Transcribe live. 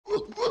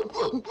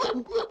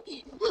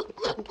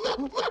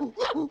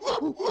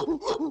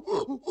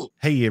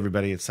Hey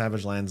everybody, it's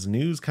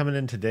savagelandsnews coming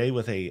in today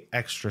with a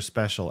extra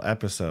special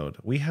episode.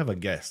 We have a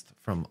guest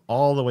from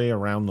all the way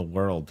around the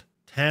world,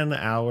 10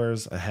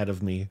 hours ahead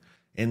of me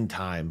in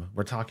time.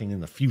 We're talking in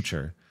the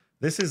future.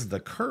 This is the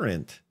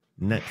current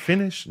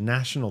Finnish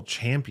national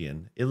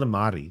champion,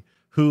 Ilmari,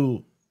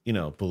 who,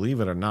 believe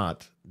it or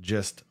not,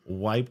 just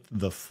wiped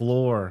the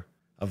floor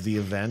of the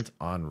event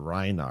on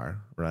Rhinar,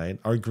 right?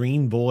 Our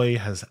green boy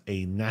has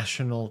a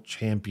national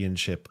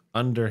championship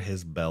under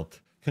his belt.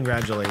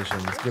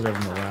 Congratulations. Give him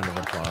a round of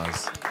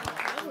applause.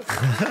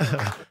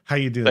 How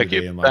you doing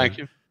today, Ilmari? Thank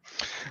you.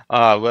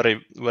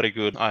 Very, very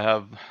good. I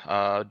have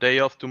a day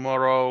off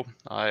tomorrow.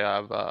 I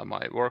have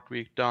my work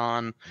week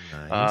done.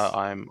 Nice.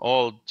 I'm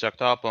all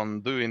jacked up on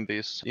doing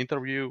this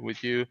interview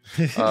with you.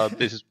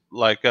 This is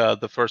like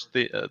the first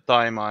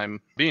time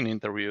I'm being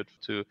interviewed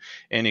to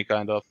any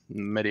kind of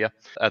media,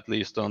 at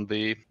least on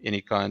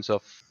any kinds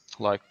of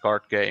like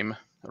card game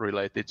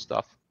related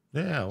stuff.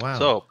 Yeah, wow.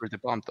 So pretty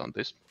pumped on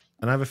this.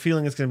 And I have a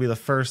feeling it's going to be the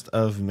first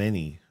of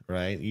many,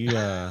 right?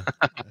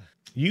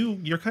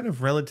 You're kind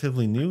of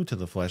relatively new to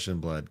the Flesh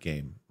and Blood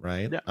game,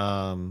 right?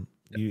 Yeah.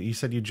 You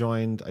said you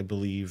joined, I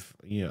believe,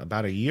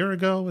 about a year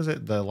ago. Was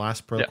it the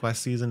last ProQuest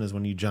season is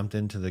when you jumped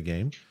into the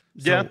game?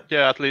 So,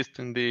 yeah, at least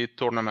in the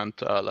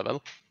tournament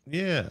level.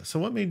 Yeah. So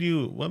what made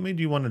you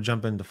want to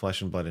jump into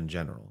Flesh and Blood in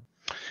general?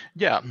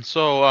 Yeah.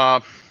 So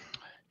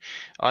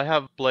I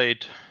have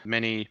played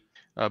many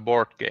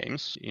board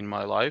games in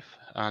my life,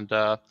 and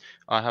I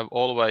have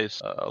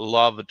always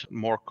loved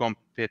more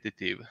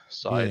competitive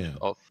side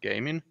of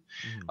gaming.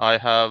 I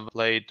have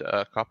played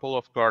a couple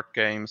of card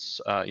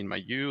games in my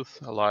youth.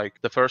 Like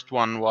the first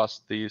one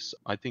was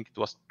I think it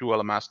was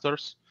Duel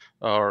Masters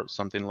or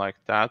something like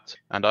that.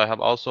 And I have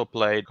also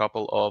played a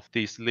couple of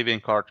these living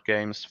card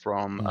games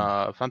from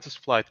Fantasy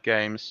Flight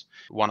Games,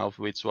 one of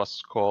which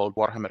was called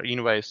Warhammer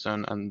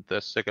Invasion, and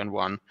the second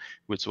one,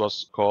 which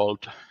was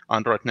called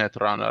Android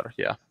Netrunner.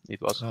 Yeah,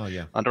 it was. Oh,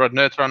 yeah. Android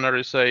Netrunner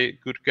is a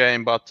good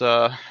game, but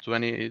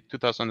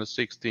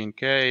 2016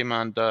 came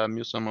and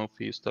Museum of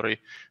History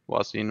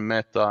was in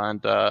meta,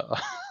 and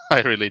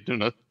I really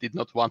did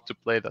not want to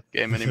play that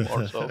game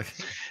anymore. So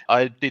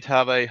I did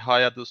have a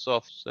hiatus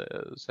of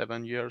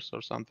 7 years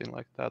or something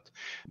like that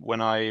when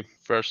I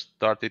first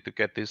started to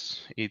get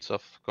this itch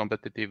of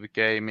competitive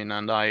gaming,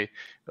 and I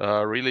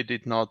really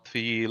did not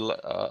feel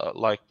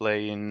like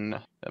playing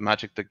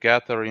Magic the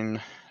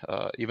Gathering.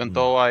 Even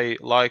though I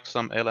like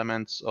some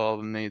elements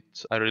of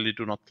it, I really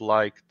do not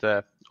like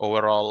the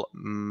overall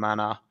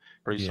mana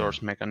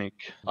resource mechanic.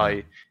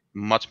 I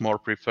much more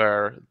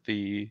prefer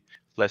the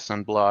Flesh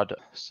and Blood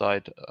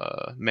side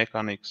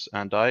mechanics,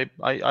 and I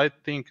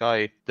think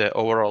the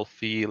overall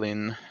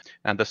feeling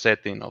and the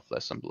setting of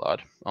Flesh and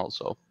Blood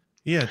also.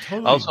 Yeah,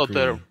 totally. Also, agree.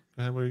 Go ahead,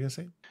 what were you gonna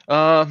say?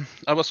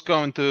 I was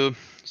going to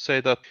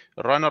say that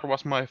Rhinar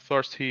was my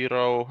first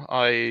hero.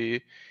 I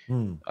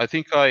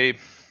think I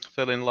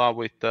fell in love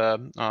with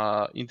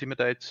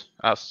Intimidate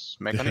as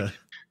mechanic.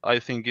 I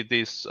think it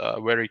is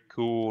very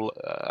cool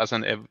as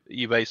an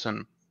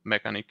evasion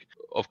mechanic.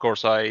 Of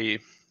course, I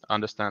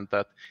understand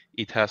that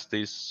it has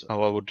this,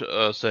 how I would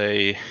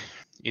say,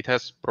 it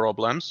has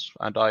problems,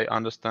 and I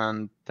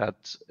understand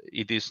that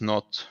it is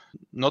not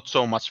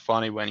so much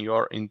funny when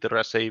you're in the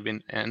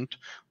receiving end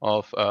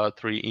of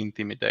 3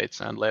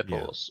 intimidates and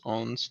lethals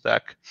on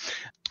stack.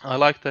 I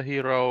like the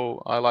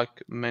hero. I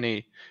like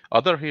many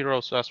other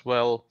heroes as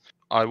well.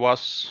 I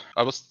was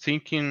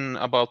thinking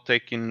about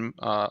taking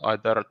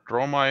either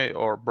Dromai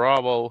or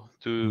Bravo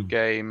to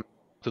game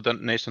to the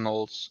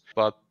nationals,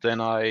 but then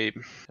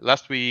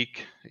last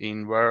week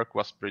in work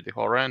was pretty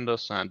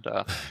horrendous, and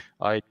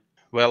I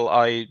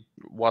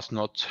was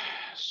not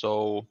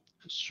so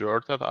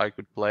sure that I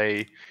could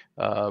play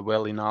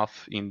well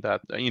enough in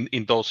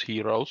those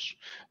heroes,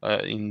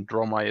 in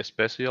Dromai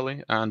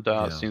especially, and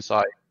since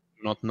I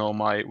do not know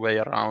my way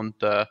around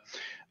the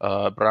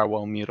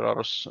Bravo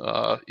mirrors,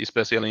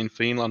 especially in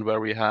Finland where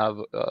we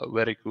have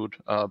very good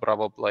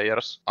Bravo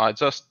players, I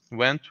just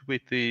went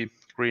with the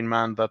green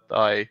man that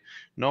I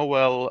know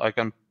well. I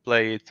can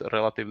play it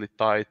relatively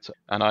tight,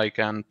 and I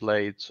can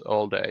play it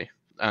all day.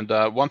 And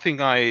one thing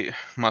I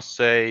must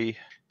say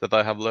that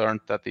I have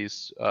learned that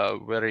is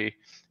very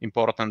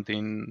important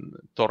in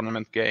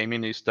tournament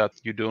gaming is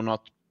that you do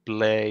not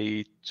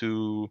play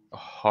too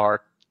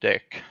hard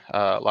deck.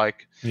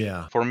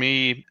 For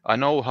me, I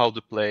know how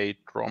to play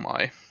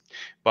Dromai,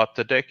 but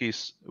the deck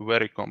is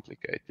very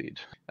complicated.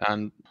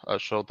 And a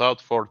shout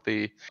out for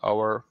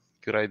our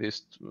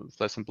greatest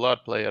Flesh and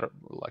Blood player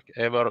like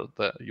ever,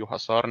 the Juha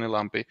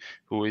Sarnilampi,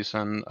 who is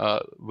an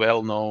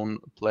well-known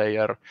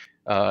player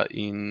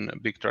in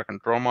Big Dragon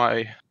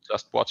Dromai.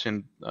 Just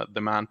watching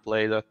the man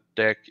play that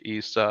deck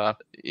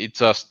it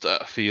just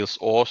feels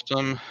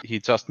awesome. He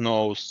just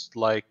knows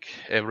like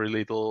every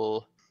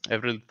little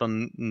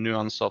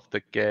nuance of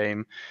the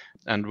game.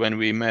 And when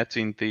we met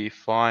in the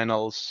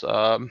finals,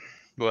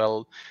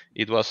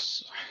 it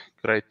was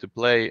great to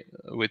play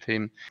with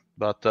him.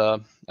 But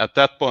at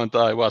that point,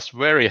 I was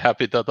very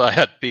happy that I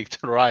had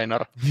picked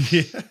Rhinar.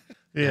 Yeah.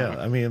 Yeah,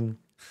 I mean,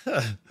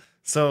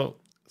 so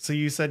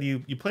you said you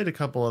played a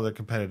couple other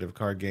competitive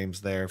card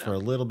games there for Yeah.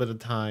 a little bit of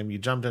time. You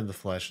jumped into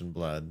Flesh and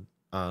Blood.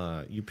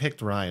 You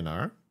picked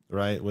Rhinar,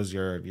 right? Was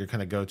your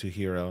kind of go to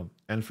hero.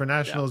 And for Yeah.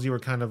 nationals, you were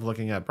kind of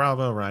looking at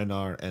Bravo,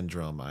 Rhinar, and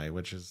Dromai,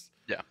 which is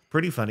Yeah.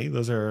 pretty funny.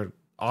 Those are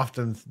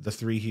often the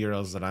three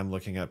heroes that I'm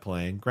looking at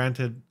playing.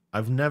 Granted,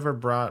 I've never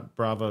brought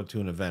Bravo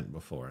to an event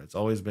before. It's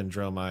always been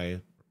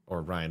Dromai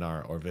or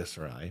Rhinar or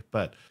Viserai.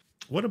 But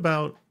what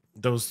about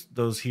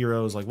those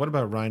heroes? Like, what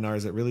about Rhinar?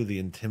 Is it really the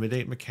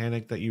intimidate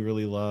mechanic that you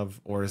really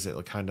love, or is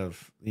it kind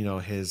of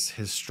his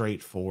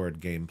straightforward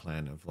game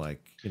plan of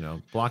like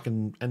block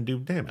and do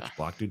Yeah. damage,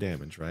 block do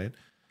damage, right?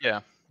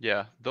 Yeah.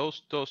 Yeah.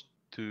 Those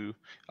two.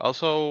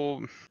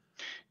 Also,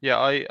 yeah,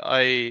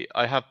 I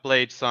have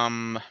played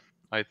some,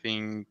 I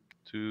think,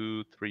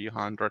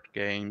 200-300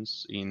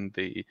 games in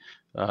the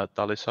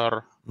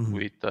Talisar Mm-hmm.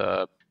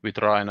 with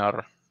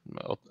Rhinar,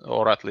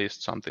 or at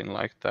least something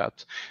like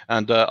that.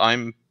 And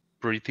I'm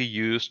pretty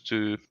used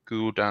to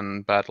good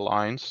and bad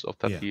lines of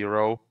that Yeah.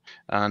 hero,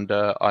 and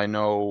I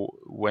know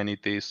when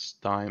it is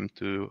time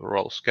to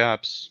roll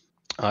scabs.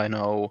 I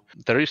know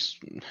there is.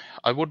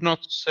 I would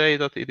not say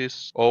that it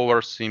is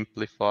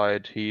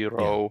oversimplified Yeah.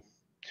 hero.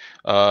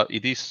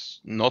 It is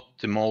not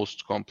the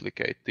most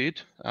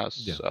complicated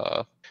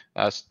Yeah.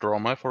 as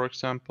Dromai, for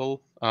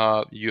example.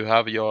 You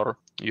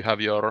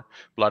have your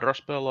blood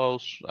rush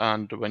bellows,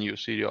 and when you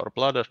see your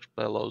blood rush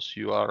bellows,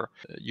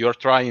 you're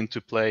trying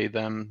to play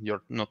them.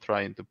 You're not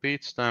trying to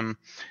beat them.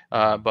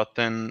 Mm-hmm. But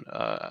then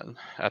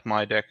at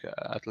my deck,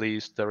 at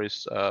least there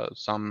is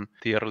some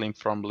tier limp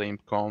from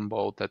limp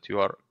combo that you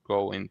are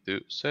going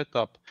to set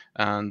up,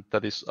 and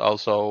that is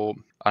also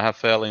I have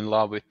fell in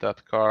love with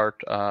that card.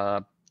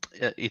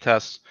 It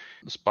has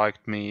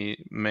spiked me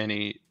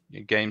many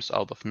games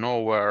out of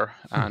nowhere,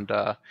 and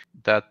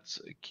that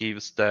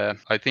gives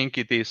I think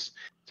it is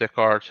the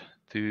card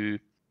to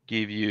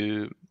give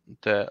you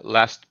the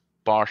last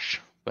push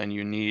when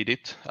you need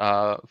it.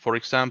 For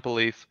example,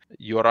 if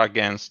you're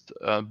against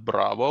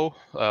Bravo,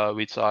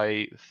 which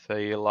I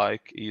feel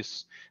like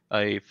is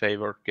a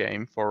favorite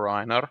game for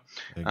Reiner,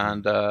 I agree.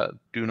 and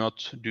do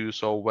not do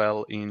so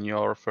well in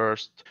your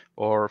first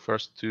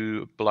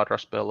two Blood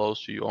Rush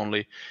Bellows, you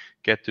only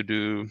get to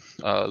do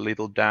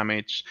little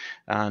damage,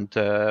 and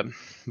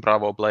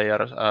Bravo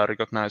player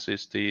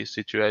recognizes the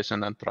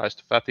situation and tries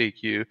to fatigue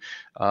you.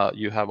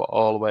 You have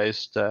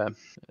always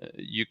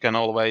you can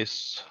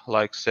always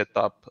like set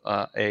up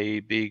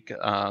a big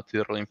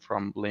tier limp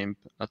from limp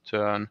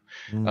turn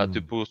to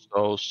Mm. boost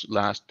those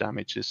last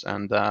damages,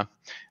 and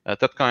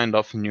that kind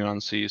of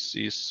nuances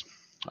is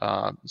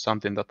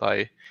something that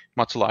I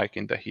much like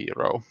in the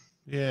hero.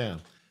 Yeah.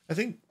 I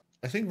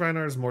think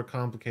Reinhardt is more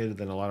complicated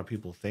than a lot of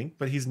people think,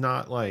 but he's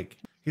not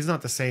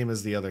the same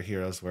as the other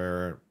heroes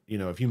where,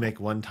 if you make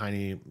one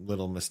tiny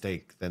little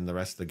mistake, then the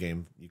rest of the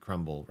game you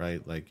crumble,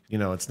 right? Like,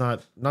 it's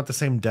not the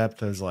same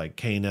depth as like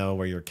Kano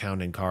where you're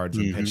counting cards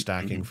and pitch Hmm.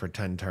 stacking Hmm. for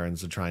 10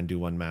 turns to try and do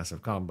one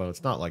massive combo.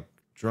 It's not like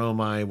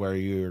Dromai where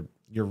you're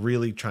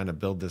really trying to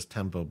build this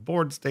tempo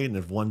board state, and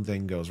if one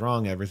thing goes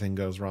wrong, everything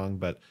goes wrong.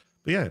 But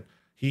yeah,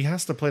 he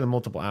has to play the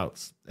multiple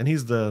outs. And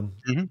he's the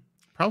Hmm.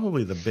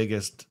 probably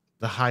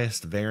the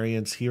highest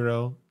variance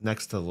hero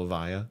next to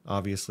Levia.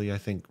 Obviously, I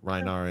think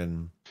Rhinar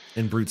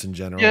and Brutes in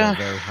general are Yeah,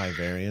 very high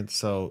variance.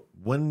 So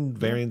when yeah,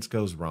 variance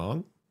goes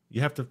wrong,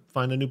 you have to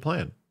find a new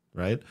plan,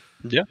 right?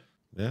 yeah.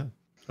 Yeah.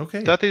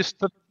 Okay. That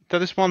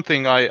is one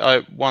thing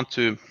I want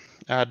to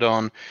add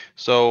on.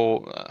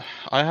 So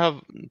I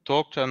have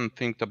talked and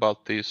think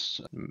about this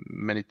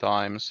many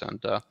times,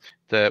 and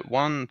the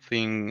one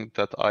thing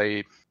that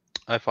I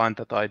find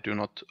that I do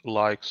not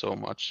like so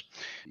much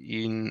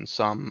in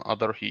some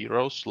other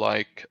heroes,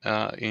 like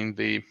in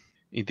the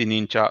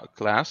ninja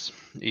class,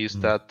 is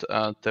Mm, that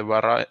the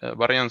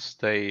variance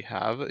they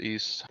have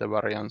is the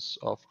variance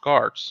of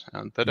cards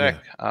and the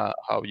deck, yeah.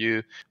 how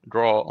you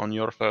draw on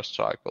your first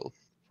cycle,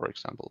 for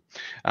example.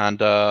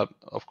 And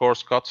of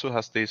course, Katsu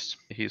has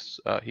his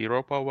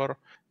hero power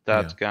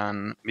Yeah. that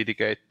can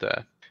mitigate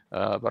the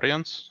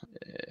variance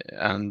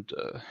and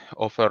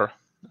offer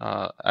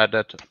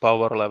added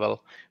power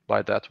level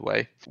by that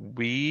way.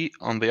 We,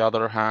 on the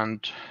other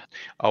hand,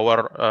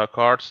 our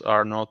cards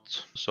are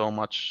not so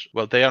much,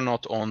 well, they are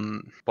not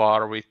on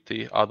par with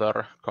the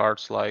other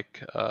cards,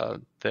 like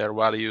their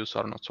values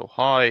are not so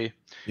high,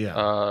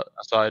 Yeah.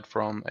 aside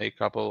from a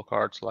couple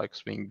cards like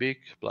Swing Big,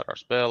 Blood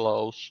Rush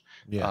Bellows,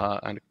 Yeah.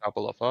 and a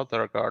couple of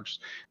other cards.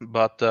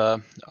 But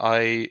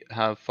I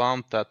have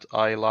found that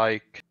I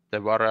like the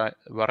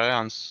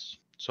variance.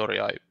 Sorry,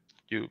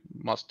 you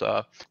must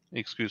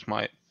excuse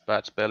my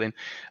bad spelling.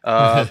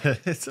 Uh,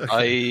 It's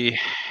okay. I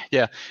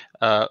yeah,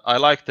 I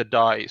like the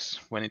dice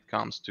when it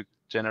comes to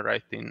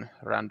generating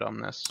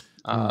randomness,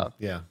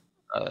 Yeah.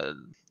 uh,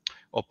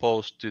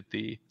 opposed to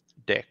the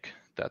deck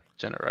that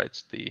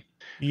generates the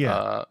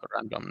Yeah.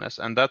 randomness,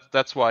 and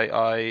that's why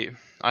I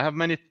have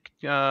many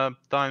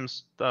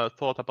times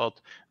thought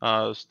about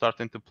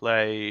starting to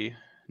play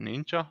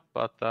ninja,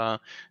 but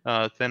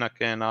then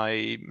again,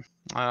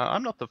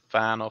 I'm not a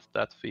fan of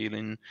that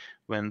feeling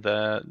when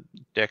the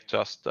deck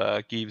just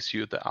gives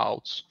you the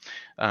outs,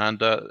 and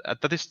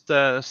that is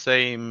the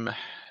same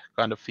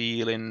kind of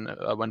feeling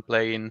when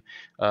playing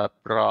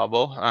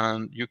Bravo,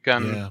 and you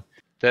can.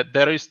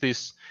 There is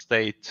this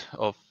state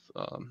of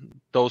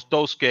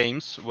those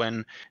games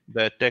when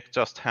the deck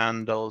just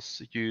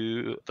handles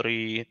you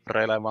 3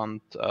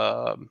 relevant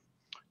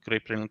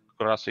crippling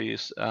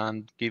crushes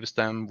and gives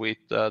them with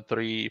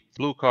 3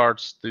 blue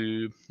cards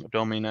to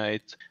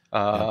dominate,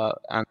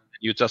 and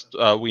you just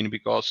win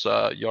because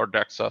your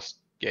deck just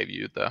gave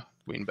you the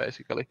win,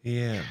 basically.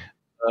 Yeah.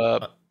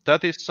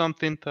 That is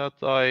something that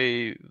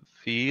I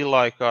feel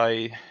like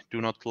I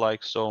do not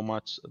like so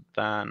much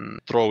than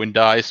throwing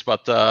dice,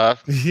 but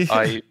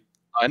I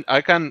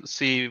can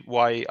see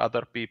why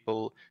other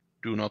people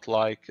do not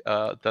like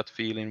that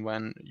feeling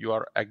when you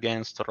are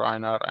against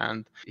Rhinar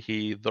and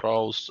he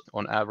throws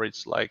on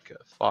average like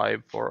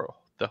 5 for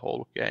the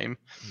whole game.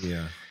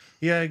 Yeah,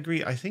 I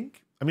agree. I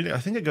think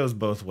it goes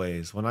both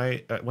ways.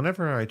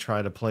 Whenever I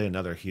try to play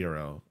another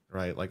hero,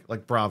 right?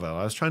 Like Bravo,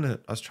 I was trying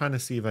to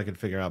see if I could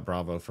figure out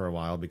Bravo for a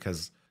while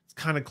because it's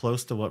kind of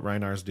close to what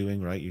Reinar's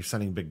doing, right? You're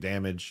sending big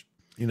damage,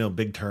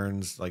 big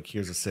turns. Like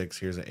here's a 6,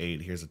 here's an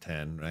 8, here's a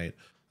 10, right?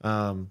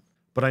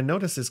 But I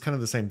noticed it's kind of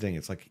the same thing.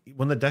 It's like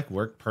when the deck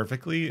worked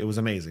perfectly, it was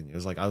amazing. It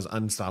was like I was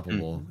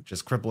unstoppable,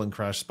 just cripple and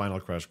crush, spinal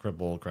crush,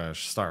 cripple,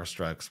 crush,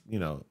 starstrucks,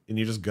 and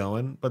you're just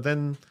going. But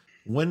then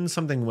when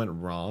something went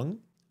wrong,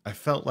 I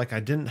felt like I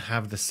didn't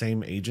have the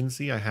same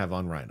agency I have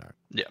on Rhinar.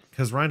 Yeah.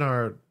 Because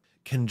Rhinar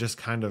can just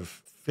kind of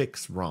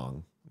fix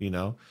wrong,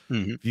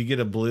 If you get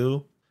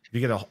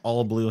an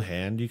all blue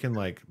hand, you can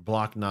like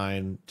block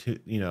 9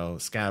 to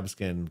scab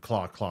skin,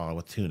 claw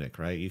with tunic,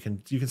 right? You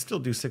can still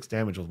do 6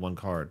 damage with 1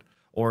 card.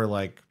 Or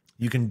like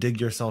you can dig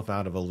yourself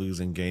out of a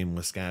losing game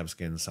with scab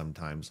skin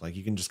sometimes. Like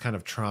you can just kind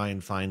of try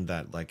and find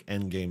that like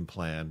end game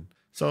plan.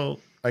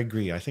 So I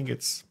agree. I think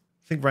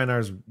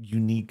Rhinar's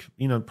unique,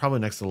 probably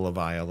next to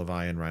Levi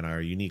and Rhinar are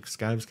unique.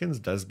 Scab skins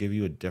does give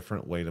you a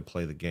different way to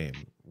play the game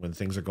when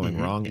things are going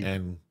wrong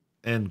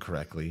and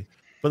correctly.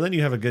 But then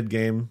you have a good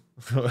game,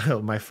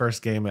 my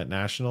first game at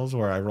Nationals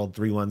where I rolled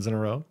 3 1s in a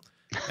row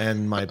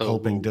and my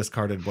pulping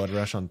discarded Blood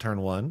Rush on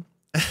turn 1.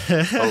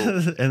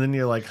 And then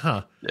you're like,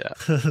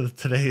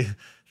 today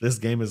this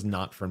game is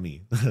not for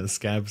me.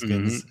 Scab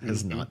skins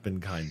has not been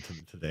kind to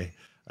me today.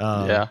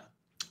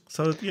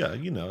 So yeah,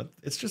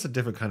 it's just a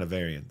different kind of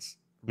variance.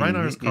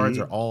 Rhinar's cards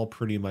are all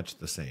pretty much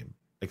the same,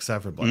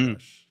 except for Blood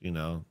Rush,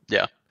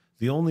 Yeah.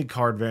 The only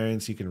card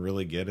variance you can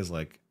really get is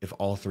like if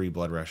all 3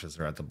 Blood Rushes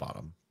are at the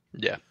bottom.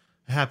 Yeah.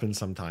 It happens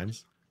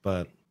sometimes,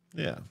 but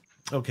yeah.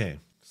 Okay,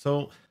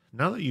 so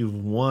now that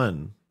you've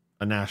won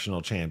a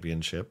national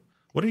championship,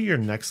 what are your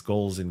next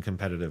goals in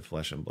competitive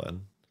Flesh and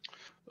Blood?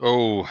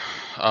 Oh,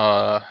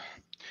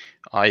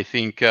 I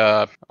think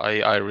I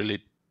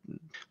really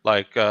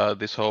like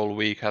this whole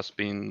week has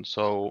been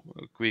so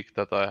quick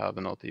that I have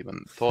not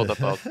even thought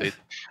about it.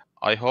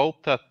 I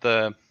hope that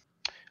the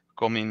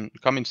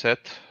coming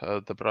set,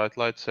 the Bright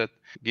Light set,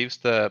 gives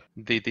the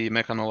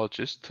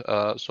mechanologist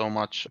so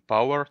much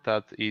power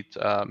that it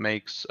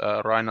makes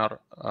Rhinar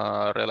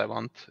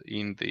relevant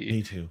in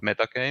the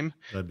metagame.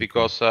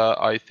 Because cool.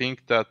 I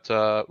think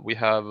that we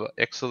have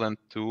excellent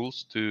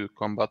tools to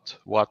combat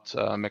what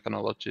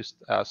mechanologist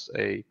as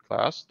a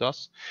class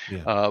does.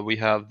 Yeah. We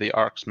have the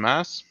Arc's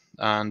Mass,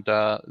 and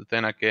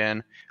then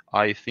again,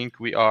 I think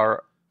we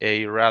are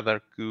a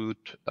rather good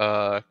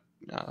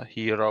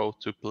hero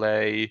to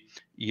play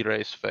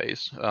Erase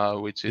Phase,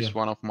 which is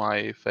one of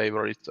my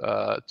favorite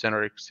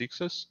generic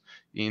 6s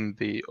in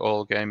the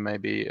all game,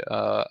 maybe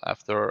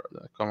after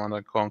Command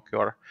and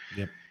Conquer.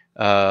 Yep.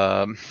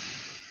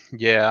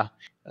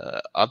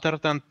 Other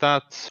than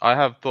that, I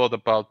have thought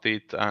about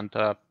it, and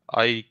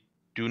I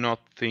do not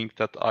think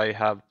that I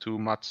have too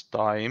much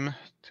time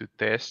to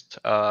test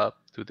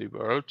to the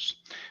worlds,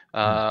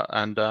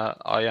 and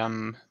I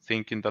am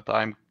thinking that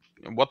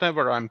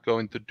whatever I'm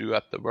going to do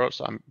at the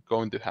worlds, I'm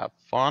going to have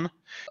fun.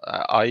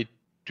 I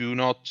do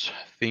not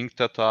think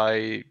that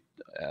I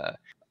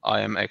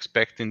am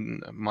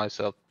expecting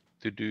myself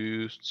to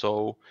do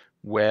so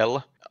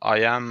well.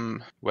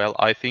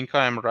 I think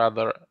I am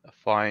rather a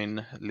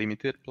fine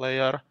limited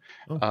player,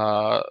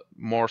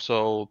 more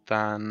so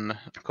than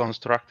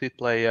constructed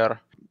player.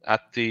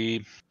 At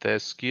the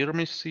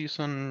skirmish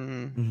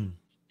season,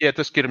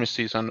 the skirmish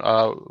season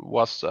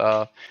was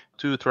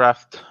 2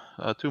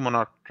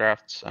 Monarch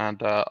drafts,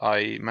 and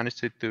I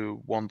managed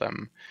to win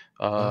them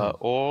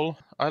all.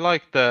 I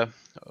like the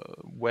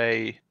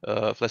way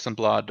Flesh and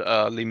Blood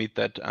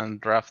limited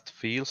and draft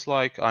feels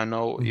like. I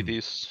know it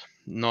is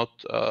not.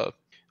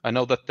 I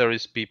know that there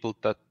is people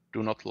that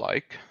do not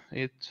like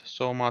it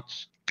so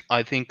much.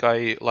 I think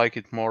I like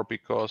it more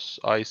because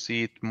I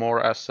see it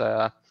more as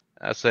a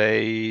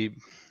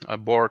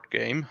board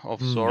game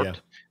of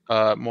sort,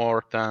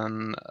 more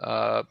than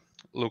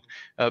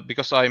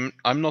because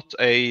I'm not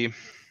a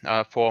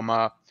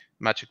former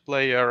Magic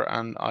player,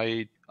 and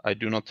I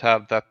do not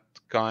have that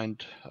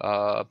kind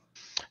of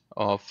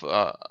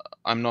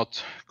I'm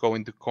not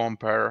going to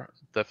compare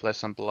the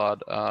Flesh and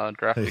Blood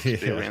draft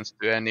experience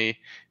to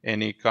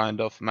any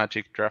kind of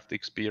Magic draft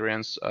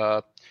experience.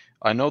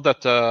 I know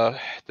that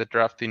the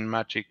draft in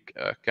Magic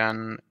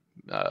can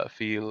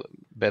feel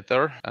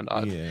better, and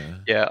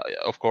yeah,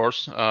 of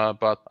course.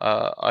 But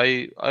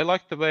I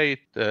like the way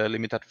the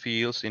limited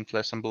feels in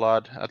Flesh and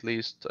Blood. At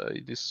least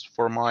it is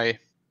for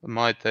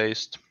my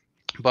taste.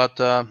 But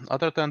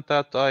other than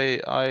that,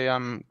 I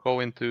am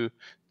going to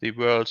the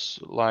worlds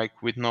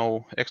like with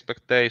no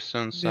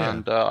expectations,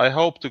 and I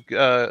hope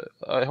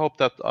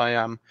that I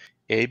am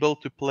able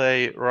to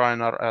play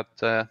Rhinar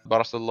at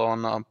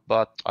Barcelona,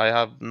 but I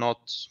have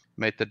not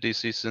made the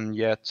decision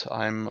yet.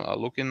 I'm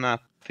looking at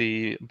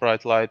the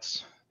bright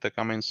lights, the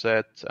coming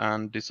set,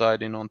 and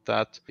deciding on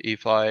that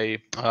if I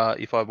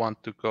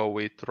want to go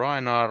with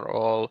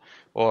Rhinar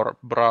or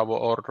Bravo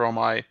or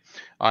Dromai.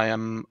 I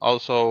am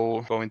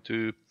also going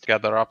to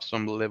gather up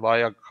some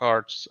Levia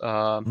cards,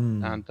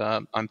 and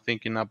I'm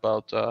thinking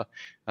about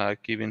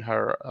giving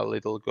her a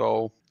little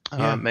go.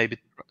 Maybe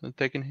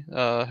taking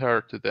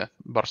her to the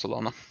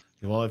Barcelona.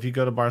 Well, if you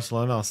go to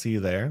Barcelona, I'll see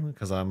you there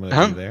because I'm going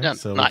to be there,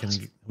 so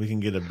nice. we can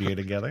get a beer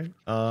together.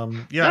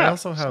 I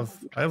also have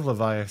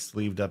Levia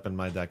sleeved up in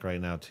my deck right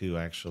now too.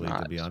 Actually,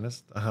 nice. To be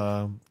honest,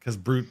 because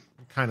Brute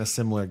kind of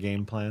similar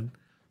game plan.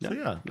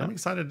 So I'm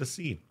excited to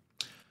see.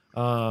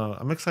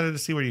 I'm excited to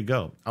see where you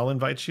go. I'll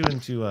invite you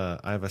into. I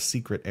have a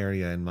secret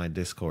area in my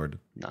Discord,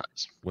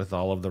 nice, with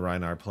all of the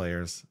Rhinar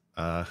players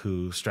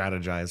who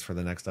strategize for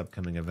the next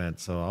upcoming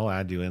event. So I'll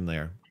add you in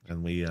there,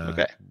 and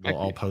we'll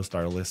all post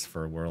our lists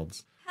for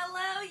Worlds.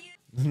 Hello, you.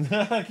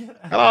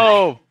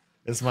 Hello.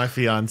 It's my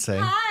fiance.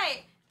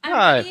 Hi.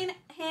 I'm bringing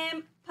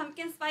him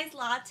pumpkin spice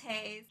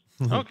lattes.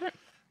 Okay.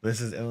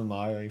 This is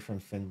Ilmari from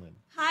Finland.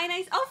 Hi,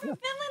 nice. Oh, from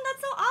Finland.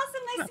 That's so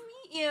awesome. Nice to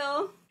meet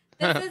you.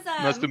 This is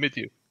nice to meet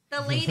you.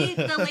 The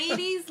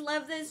ladies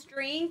love this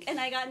drink, and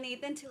I got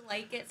Nathan to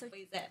like it, so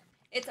he's it.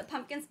 It's a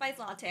pumpkin spice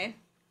latte.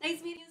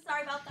 Nice meeting you.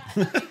 Sorry about that.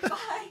 Okay,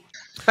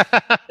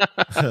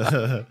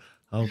 bye.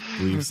 I'll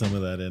leave some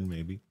of that in,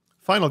 maybe.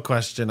 Final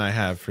question I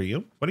have for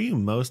you. What are you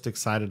most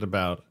excited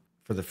about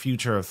for the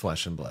future of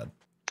Flesh and Blood?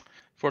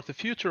 For the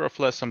future of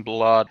Flesh and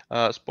Blood,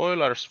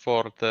 spoilers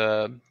for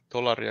the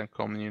Tolarian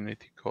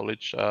Community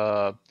College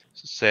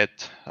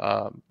set.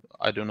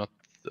 I do not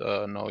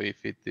know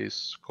if it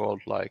is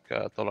called like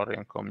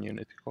Tolarian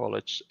Community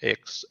College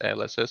X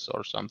LSS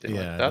or something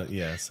like that.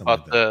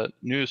 But the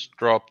news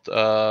dropped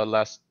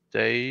last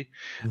day,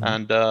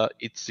 and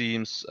it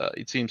seems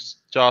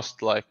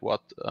just like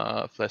what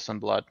Flesh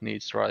and Blood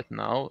needs right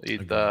now.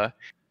 It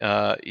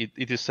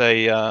is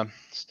a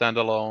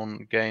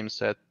standalone game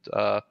set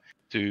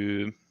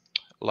to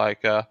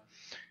like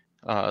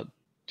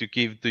to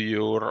give to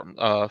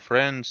your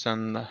friends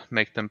and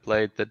make them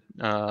play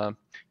the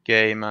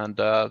game. And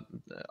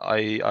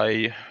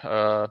I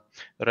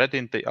read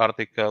in the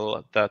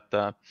article that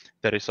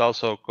there is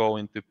also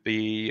going to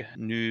be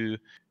new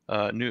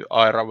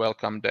IRA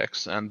welcome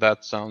decks, and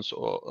that sounds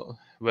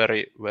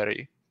very,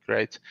 very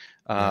great.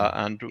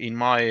 And in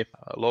my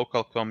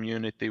local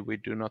community, we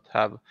do not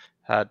have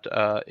had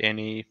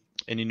any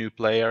new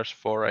players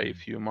for a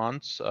few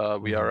months.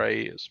 We are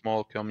a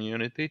small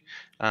community,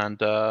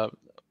 and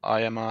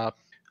I'm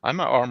an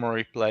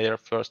Armory player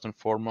first and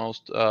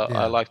foremost.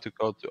 I like to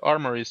go to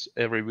Armories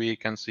every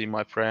week and see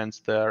my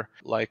friends there.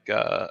 Like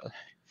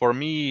for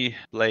me,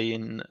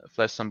 playing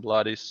Flesh and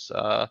Blood is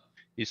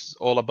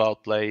all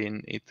about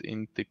playing it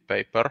in the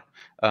paper,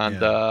 and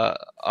the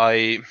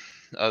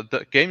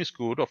game is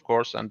good, of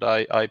course, and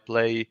I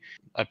play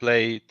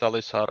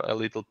Talisar a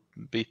little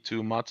bit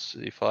too much,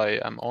 if I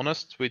am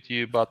honest with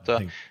you. But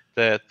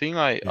the thing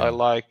I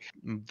like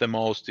the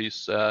most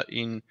is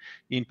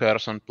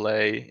in-person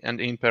play,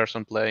 and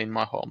in-person play in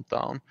my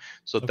hometown.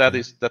 So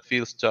that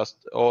feels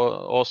just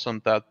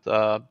awesome that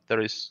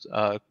there is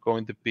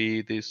going to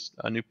be this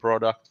new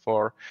product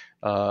for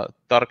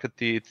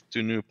targeted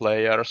to new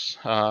players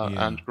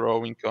and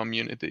growing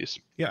communities.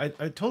 Yeah,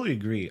 I totally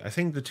agree. I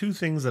think the two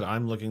things that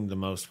I'm looking the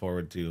most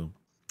forward to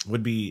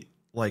would be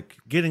like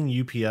getting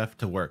UPF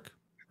to work,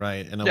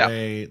 right? In a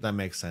way that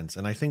makes sense.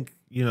 And I think,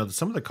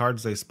 some of the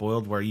cards they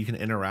spoiled where you can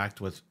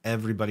interact with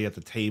everybody at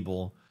the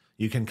table,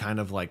 you can kind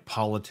of like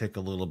politic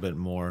a little bit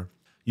more.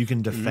 You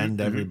can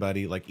defend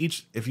everybody. Like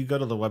if you go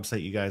to the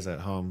website, you guys at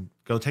home,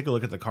 go take a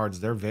look at the cards.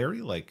 They're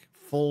very like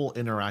full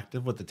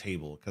interactive with the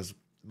table. Because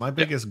my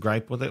biggest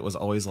gripe with it was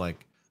always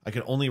like, I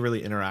could only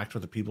really interact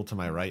with the people to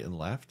my right and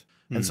left.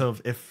 And so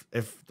if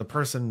the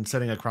person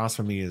sitting across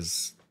from me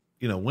is,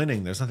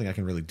 winning, there's nothing I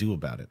can really do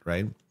about it.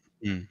 Right.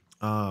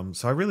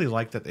 So I really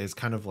like that it's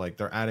kind of like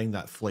they're adding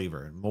that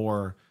flavor,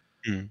 more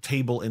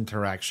table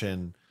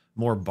interaction,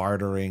 more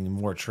bartering,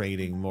 more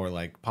trading, more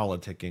like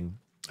politicking.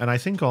 And I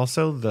think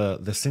also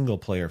the single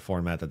player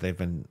format that they've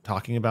been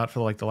talking about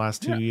for like the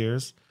last 2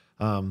 years,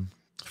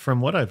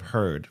 from what I've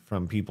heard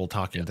from people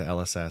talking to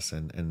LSS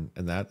and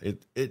that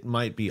it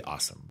might be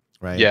awesome,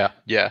 right?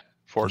 Yeah,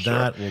 for sure.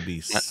 That will be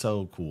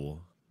so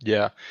cool.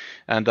 Yeah,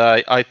 and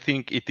I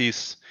think it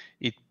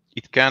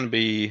it can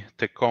be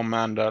the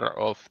commander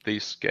of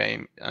this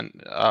game, and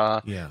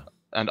Yeah.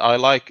 and I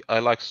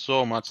like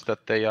so much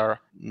that they are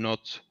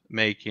not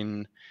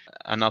making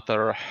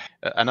another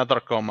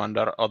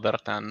commander other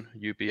than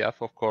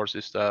UPF. Of course,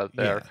 is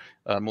their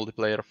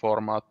multiplayer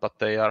format, but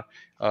they are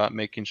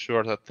making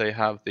sure that they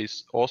have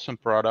this awesome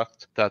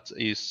product that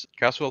is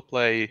casual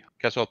play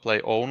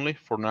only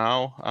for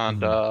now.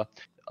 And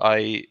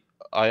I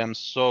am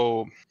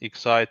so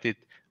excited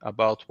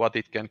about what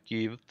it can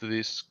give to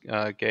this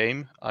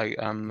game. I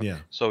am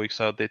so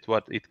excited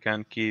what it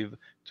can give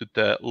to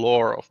the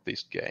lore of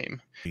this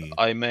game.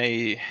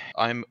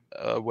 I'm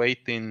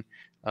waiting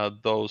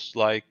those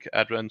like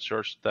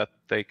adventures that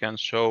they can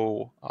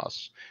show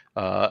us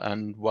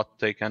and what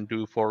they can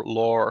do for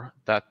lore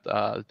that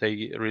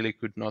they really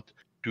could not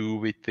do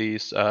with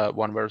these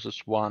 1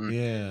 versus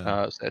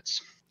 1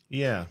 sets.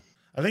 Yeah.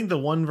 I think the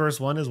 1 versus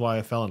 1 is why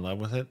I fell in love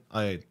with it.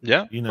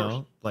 You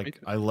know, like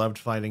I loved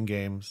fighting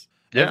games.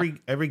 Yeah.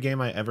 Every game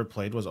I ever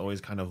played was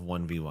always kind of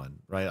 1v1,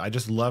 right? I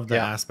just loved the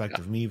aspect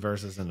of me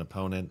versus an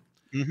opponent.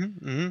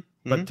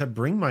 But to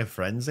bring my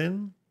friends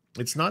in,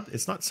 it's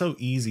not so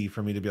easy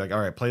for me to be like, all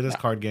right, play this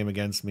card game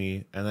against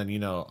me, and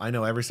then I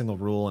know every single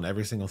rule and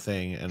every single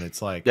thing, and it's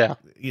like I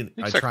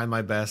try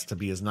my best to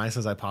be as nice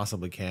as I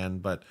possibly can,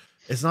 but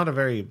it's not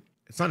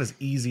as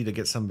easy to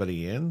get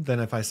somebody in than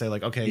if I say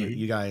like, okay,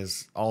 you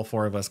guys, all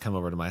 4 of us come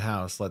over to my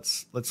house,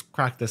 let's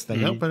crack this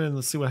thing open and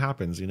let's see what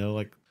happens.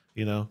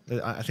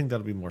 I think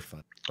that'll be more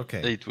fun.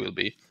 Okay, it will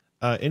be.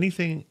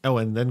 Anything? Oh,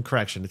 and then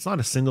correction, it's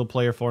not a single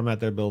player format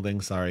they're building.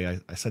 Sorry,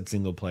 I said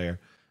single player.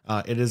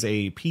 It is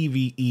a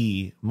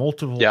PvE,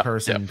 multiple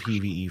person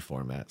PvE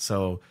format.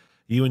 So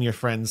you and your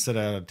friends sit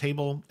at a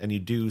table and you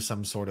do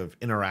some sort of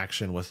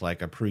interaction with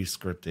like a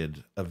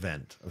pre-scripted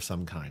event of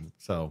some kind.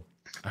 So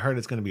I heard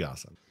it's going to be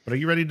awesome. But are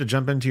you ready to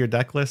jump into your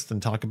deck list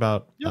and talk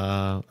about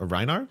a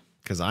Rhinar?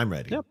 Because I'm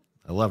ready.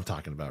 I love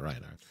talking about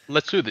Rhinar.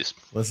 Let's do this.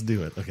 Let's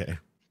do it. Okay.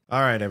 All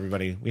right,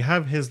 everybody. We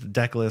have his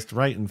deck list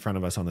right in front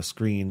of us on the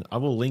screen. I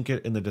will link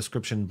it in the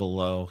description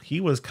below.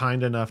 He was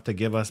kind enough to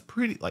give us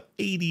pretty like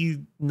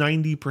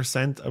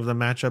 80-90% of the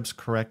matchups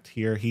correct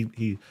here.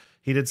 He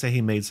did say he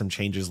made some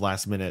changes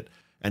last minute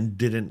and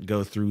didn't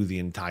go through the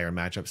entire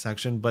matchup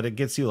section, but it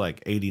gets you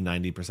like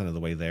 80-90% of the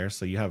way there.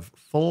 So you have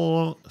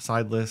full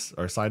side list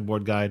or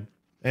sideboard guide.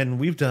 And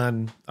we've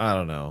done, I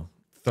don't know,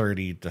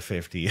 30 to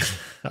 50.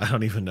 I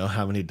don't even know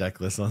how many deck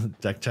checks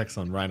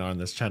on Rhinar on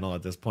this channel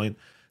at this point.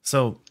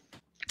 So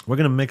we're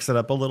going to mix it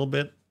up a little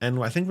bit.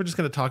 And I think we're just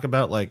going to talk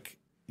about like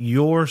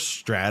your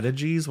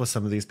strategies with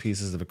some of these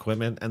pieces of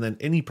equipment. And then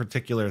any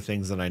particular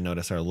things that I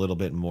notice are a little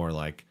bit more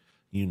like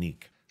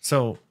unique.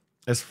 So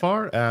as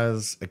far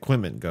as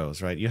equipment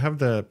goes, right, you have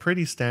the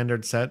pretty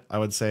standard set. I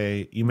would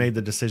say you made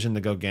the decision to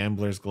go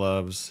Gambler's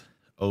Gloves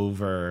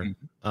over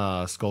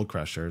Skull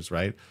Crushers,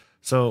 right?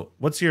 So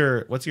what's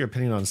your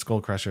opinion on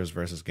Skull Crushers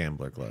versus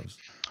Gambler Gloves?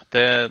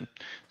 The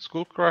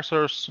Skull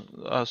Crushers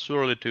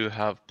surely do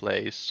have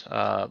place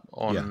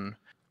on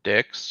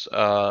decks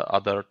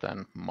other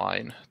than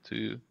mine,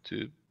 to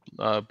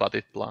put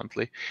it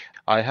bluntly.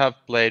 I have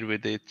played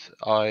with it.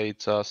 I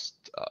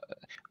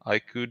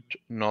could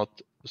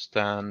not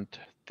stand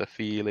the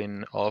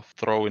feeling of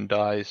throwing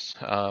dice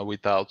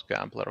without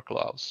Gambler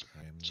Gloves.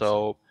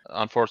 So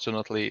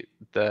unfortunately,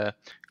 the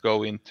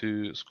go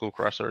into Skull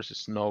Crushers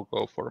is no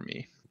go for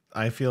me.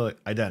 I feel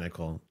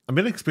identical. I've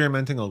been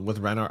experimenting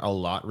with Rhinar a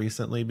lot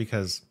recently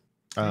because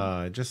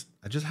I just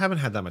haven't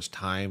had that much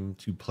time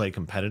to play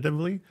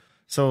competitively.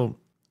 So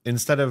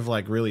instead of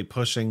like really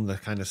pushing the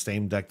kind of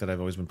same deck that I've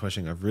always been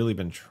pushing, I've really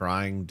been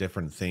trying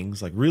different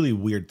things, like really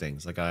weird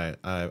things. Like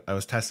I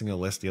was testing a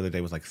list the other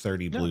day with like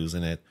 30 blues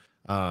in it.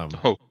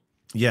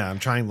 Yeah, I'm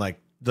trying like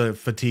the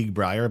Fatigue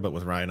Briar, but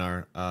with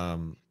Rhinar.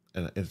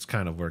 And it's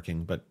kind of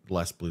working, but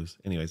less blues.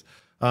 Anyways.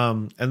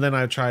 And then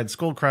I tried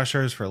Skull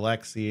Crushers for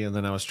Lexi, and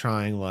then I was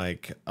trying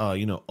like all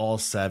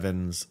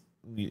 7s.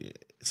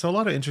 So a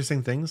lot of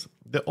interesting things.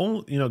 The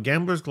only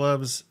Gambler's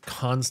Gloves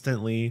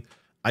constantly,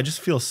 I just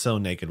feel so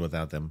naked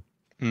without them.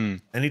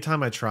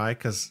 Anytime I try,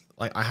 because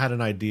like I had an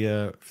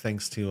idea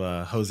thanks to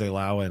Jose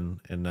Lau in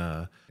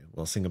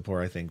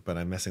Singapore, I think, but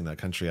I'm messing that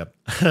country up.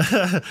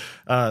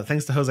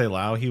 Thanks to Jose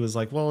Lau, he was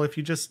like, well, if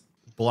you just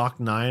block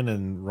 9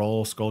 and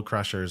roll Skull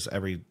Crushers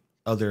every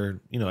other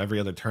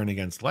turn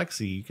against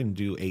Lexi, you can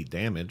do 8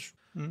 damage.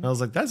 I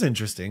was like, that's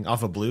interesting.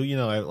 Off of blue,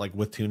 like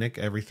with Tunic,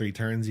 every 3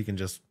 turns you can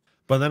just.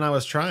 But then I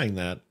was trying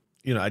that.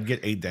 I'd get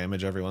 8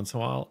 damage every once in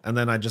a while, and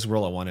then I'd just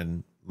roll a 1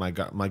 and my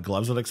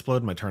gloves would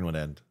explode, my turn would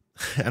end,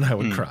 and I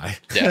would cry.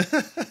 Yeah.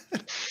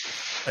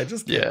 I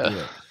just can't do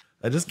it.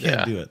 I just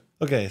can't do it.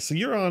 Okay, so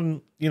you're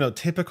on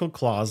typical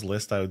claws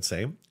list, I would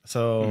say.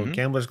 So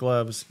Gambler's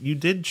Gloves, you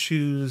did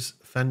choose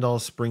Fendal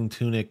Spring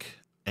Tunic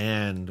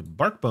and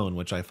Barkbone,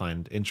 which I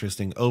find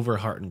interesting, over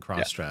Heart and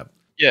Crosstrap.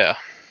 Yeah.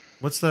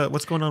 What's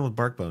going on with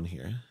Barkbone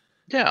here?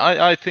 Yeah,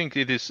 I think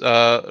it is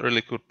a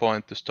really good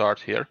point to start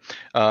here.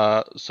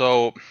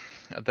 So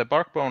the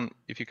Barkbone,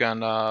 if you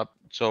can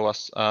show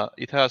us,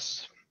 it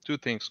has 2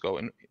 things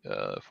going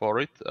for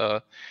it.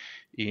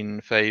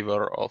 in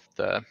favor of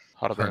the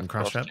hardened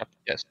cross trap.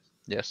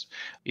 Yes.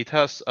 It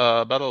has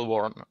Battle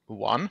Worn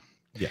 1.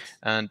 Yes.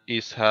 And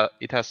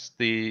it has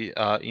the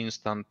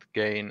instant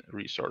gain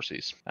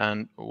resources.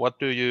 And what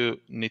do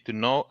you need to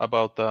know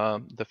about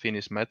the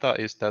Finnish meta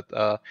is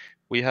that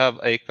we have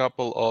a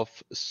couple of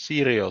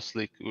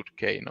seriously good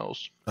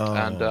Kanos.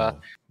 And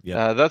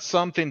that's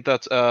something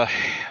that,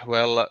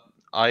 well,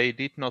 I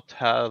did not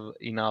have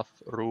enough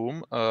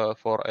room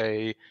for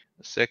a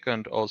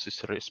second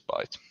Osis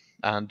Respite.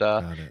 And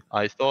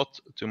I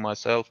thought to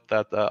myself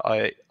that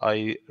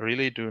I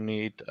really do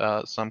need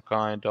some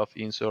kind of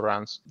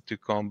insurance to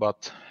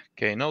combat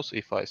Kanos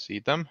if I see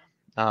them.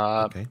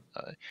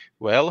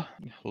 Well,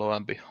 lo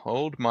and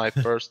behold, my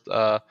first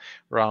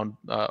round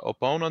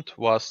opponent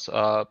was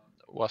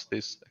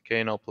this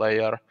Kano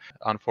player.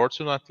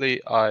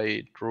 Unfortunately,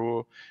 I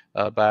drew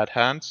bad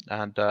hands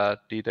and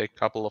did a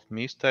couple of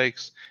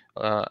mistakes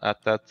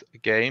at that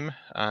game,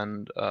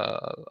 and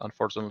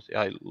unfortunately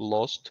I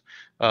lost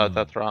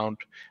that round.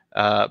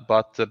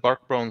 But the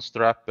Barkbone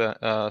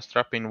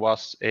Strapping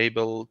was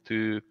able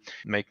to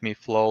make me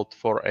float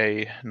for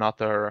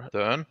another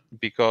turn,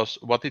 because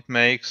what it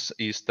makes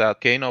is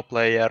that Kano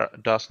player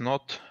does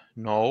not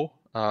know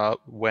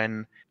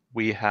when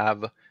we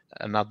have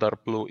another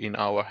blue in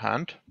our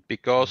hand,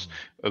 because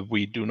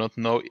we do not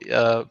know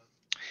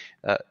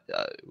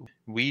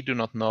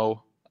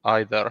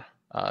either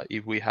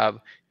if we have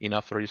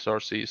enough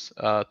resources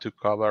to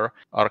cover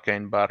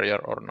Arcane Barrier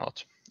or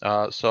not.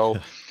 So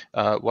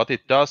what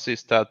it does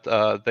is that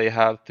they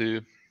have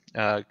to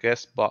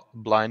guess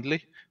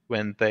blindly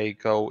when they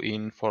go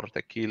in for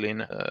the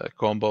killing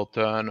combo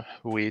turn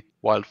with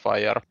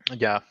Wildfire.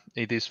 Yeah,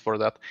 it is for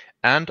that.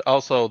 And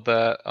also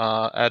the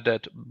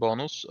added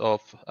bonus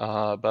of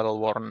Battle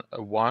Worn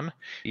 1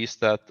 is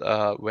that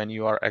when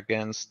you are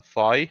against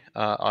Fi,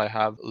 I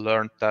have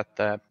learned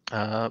that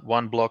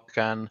one block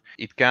can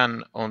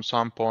on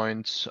some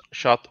points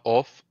shut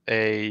off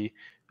a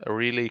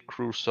really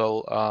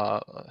crucial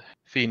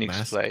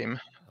Phoenix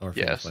Flame. Or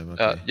Phoenix Flame,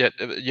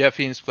 okay.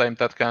 Phoenix Flame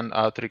that can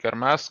trigger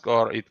Mask,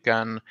 or it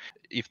can,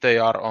 if they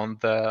are on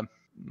the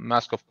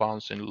Mask of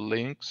Pouncing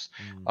links.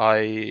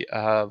 I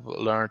have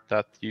learned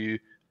that you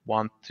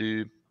want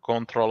to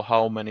control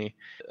how many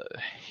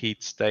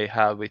hits they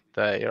have with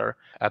their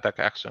attack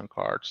action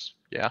cards.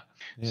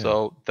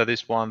 So that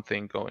is one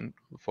thing going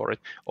for it.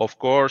 Of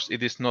course,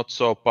 it is not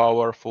so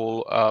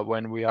powerful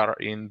when we are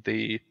in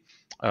the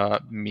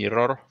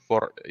mirror.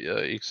 For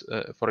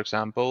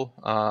example,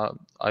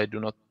 I do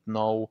not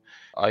know.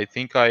 I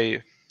think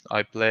I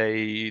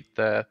play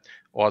the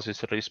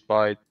Oasis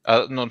Respite,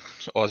 not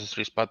Oasis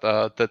Respite,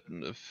 the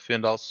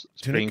Fyndal's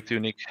Spring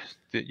Tunic.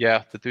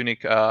 The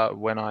Tunic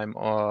when I'm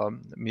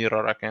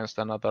mirror against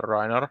another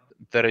Rhinar.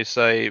 There is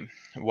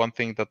one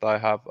thing that I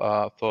have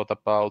thought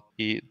about,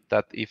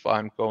 that if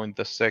I'm going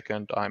the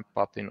second, I'm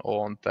putting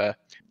on the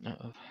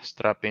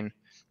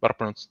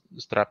Barbarian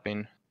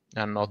Strapping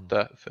and not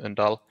the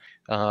Fyndal,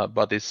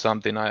 but it's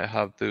something I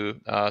have to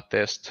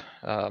test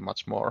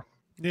much more.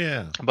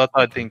 Yeah, but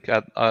I think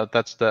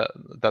that's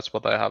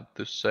what I have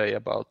to say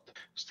about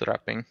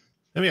strapping.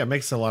 I mean, it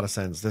makes a lot of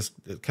sense. This,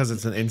 because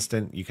it's an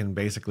instant, you can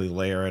basically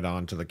layer it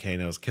onto the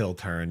Kano's kill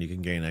turn. You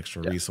can gain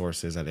extra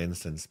resources at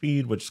instant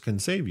speed, which can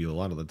save you a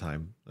lot of the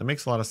time. It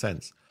makes a lot of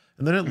sense.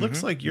 And then it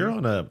looks like you're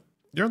on a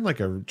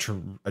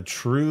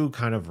true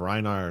kind of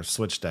Rhinar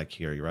switch deck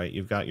here, right?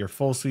 You've got your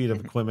full suite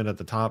of equipment at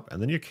the top,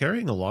 and then you're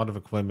carrying a lot of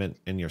equipment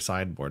in your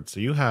sideboard. So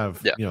you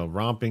have,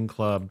 Romping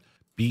Club,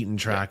 Beaten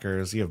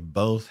Trackers. You have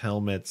both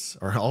helmets,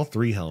 or all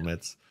three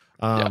helmets.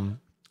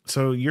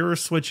 So you're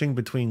switching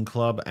between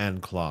club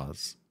and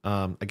claws.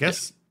 I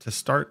guess to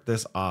start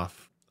this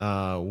off,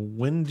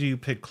 when do you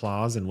pick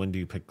claws and when do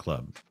you pick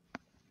club?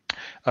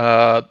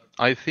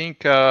 I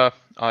think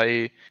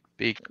I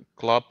pick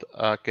club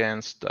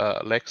against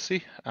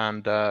Lexi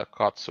and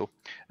Katsu.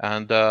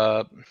 And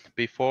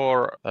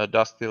before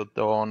Dust Till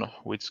Dawn,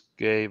 which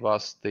gave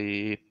us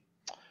the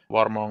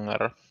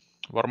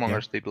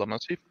Warmonger's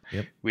Diplomacy,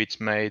 which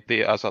made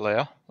the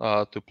Azalea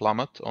to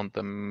plummet on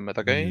the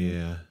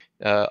metagame.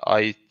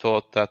 I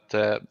thought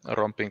that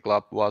Romping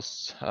Club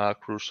was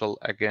crucial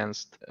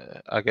against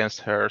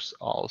hers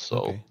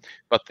also.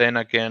 But then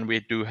again, we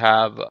do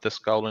have the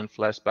Scowling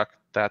Flashback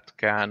that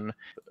can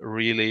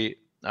really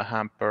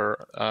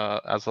hamper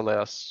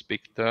Azalea's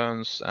big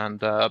turns.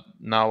 And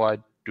now I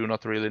do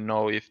not really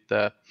know if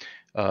the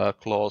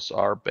claws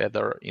are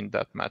better in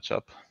that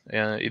matchup.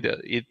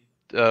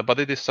 But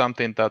it is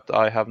something that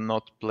I have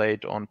not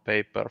played on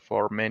paper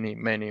for many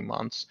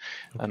months,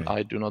 and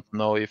I do not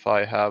know if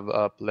I have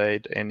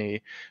played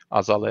any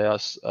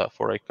Azaleas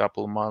for a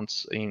couple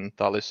months in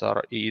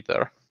Talisar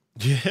either.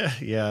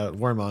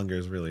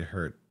 Warmongers really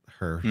hurt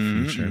her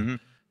future.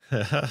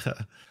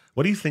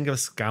 What do you think of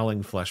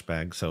Scowling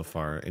Fleshbag so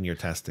far in your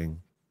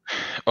testing?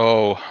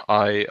 Oh,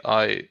 I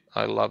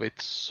love it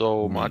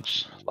so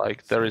much.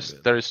 Like there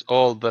is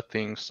all the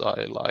things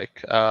I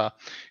like.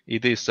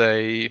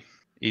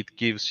 it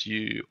gives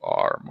you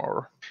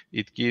armor,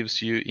 it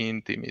gives you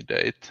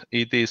intimidate.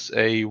 It is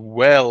a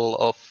well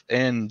of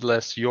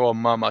endless your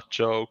mama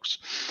jokes,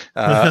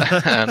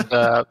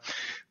 and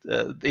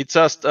it's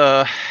just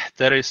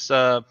there is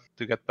to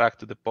get back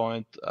to the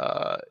point.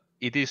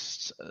 It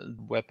is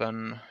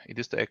weapon. It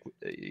is the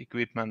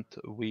equipment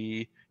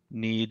we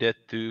needed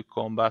to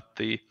combat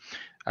the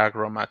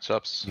aggro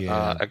matchups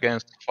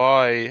against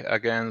Fi,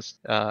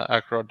 against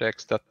aggro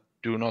decks that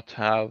do not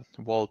have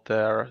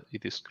Voltaire.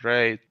 It is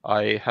great.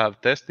 I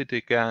have tested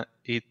it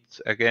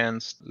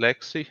against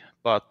Lexi,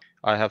 but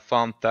I have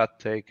found that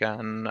they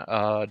can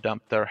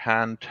dump their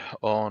hand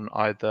on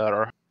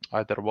either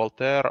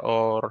Voltaire,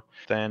 or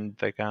then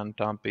they can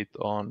dump it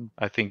on,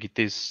 I think it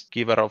is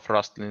Giver of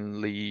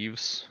Rustling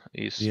Leaves,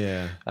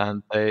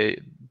 and they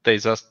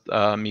just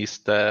miss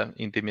the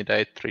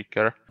Intimidate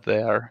trigger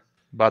there.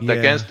 But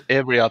against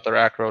every other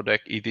aggro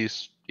deck, it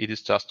is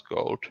just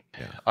gold.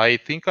 I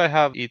think I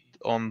have it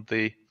on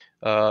the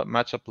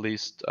matchup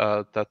list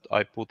that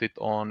I put it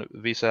on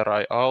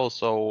Viserai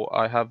also.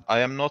 I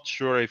am not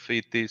sure if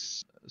it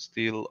is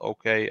still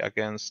okay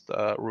against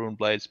Rune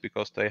Blades,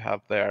 because they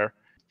have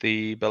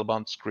the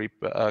Bellbound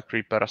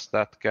creepers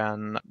that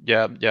can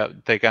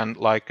they can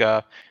like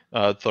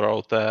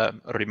throw the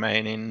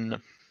remaining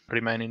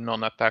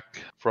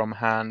non-attack from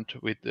hand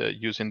with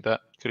using the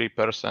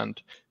creepers,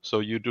 and so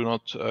you do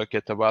not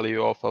get the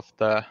value off of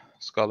the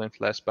Skull and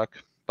Flesh back.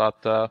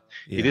 But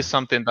it is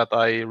something that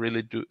I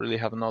really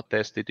have not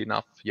tested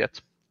enough yet.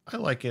 I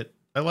like it.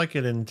 I like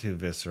it into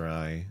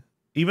Viserai.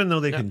 Even though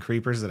they can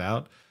creepers it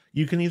out,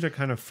 you can either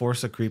kind of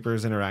force a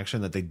creepers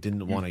interaction that they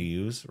didn't want to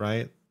use,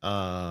 right?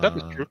 That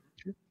is true.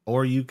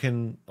 Or you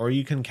can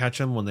catch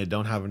them when they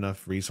don't have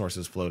enough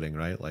resources floating,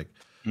 right? Like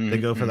they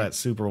go for that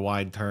super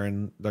wide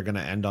turn, they're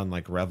gonna end on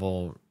like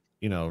Revel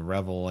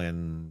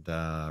and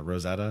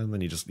Rosetta, and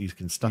then you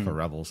can stuff a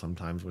Revel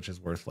sometimes, which is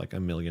worth like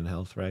 1,000,000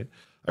 health, right?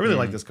 I really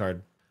like this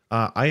card.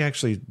 I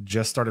actually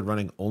just started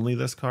running only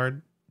this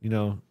card.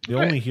 The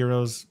only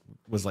heroes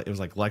was like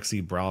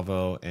Lexi,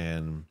 Bravo,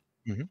 and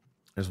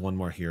there's one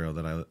more hero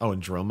that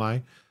and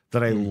Dromai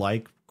that I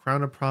like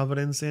Crown of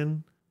Providence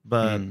in,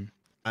 but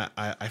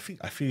I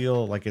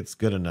feel like it's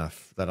good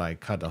enough that I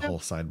cut a whole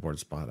sideboard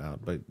spot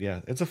out. But yeah,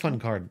 it's a fun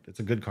card.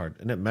 It's a good card,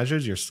 and it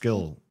measures your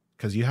skill,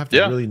 because you have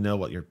to really know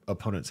what your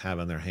opponents have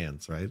in their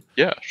hands, right?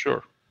 Yeah,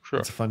 sure.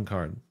 It's a fun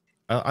card.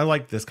 I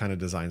like this kind of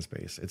design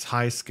space. It's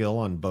high skill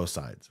on both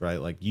sides, right?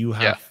 Like you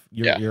have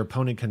your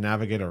opponent can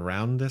navigate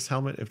around this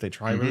helmet if they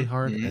try really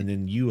hard, and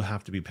then you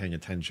have to be paying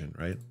attention,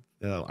 right?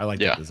 I like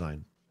that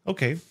design.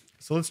 Okay,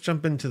 so let's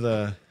jump into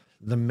the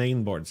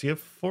main board. So you have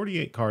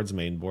 48 cards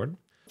main board.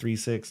 3,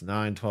 6,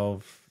 9,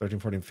 12, 13,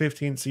 14,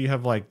 15. So you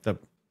have like the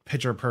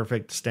picture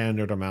perfect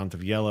standard amount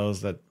of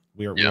yellows that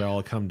we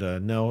all come to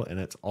know, and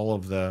it's all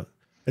of the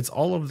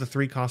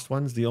 3-cost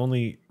ones. The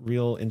only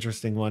real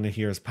interesting one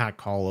here is Pack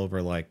Call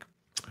over like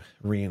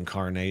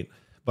Reincarnate,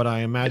 but I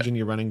imagine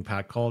you're running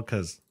Pack Call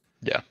because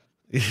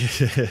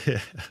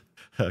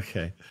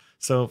okay.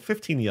 So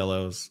 15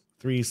 yellows,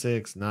 3,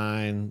 6,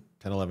 9,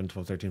 10, 11,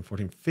 12, 13,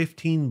 14,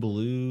 15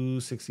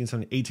 blues, 16,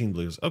 17, 18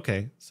 blues.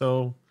 Okay,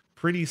 so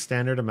pretty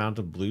standard amount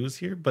of blues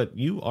here, but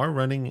you are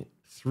running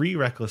 3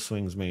 Reckless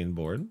Swings main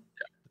board.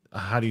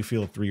 How do you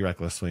feel 3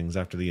 Reckless Swings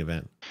after the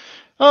event?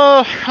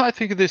 I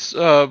think it is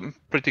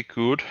pretty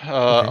good.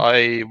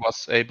 I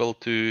was able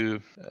to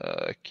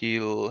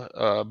kill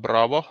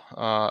Bravo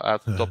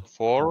at top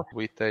 4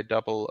 with a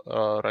double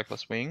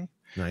Reckless Swing.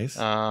 Nice.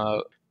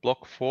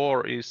 Block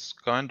 4 is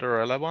kind of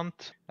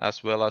relevant,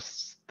 as well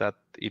as that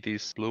it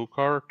is blue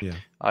card.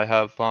 I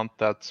have found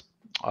that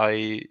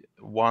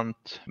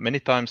many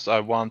times I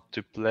want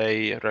to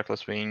play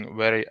Reckless Wing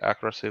very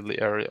aggressively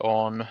early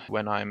on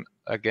when I'm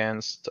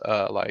against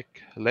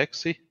like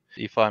Lexi.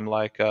 If I'm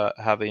like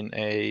having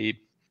a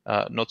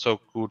not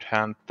so good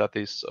hand that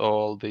is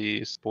all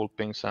these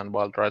pulpings and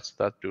wild rights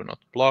that do not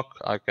block,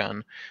 I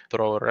can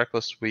throw a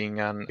Reckless Wing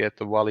and get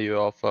the value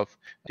off of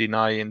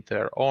denying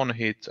their own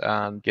hit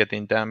and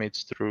getting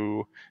damage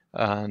through,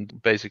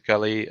 and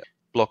basically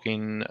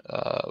blocking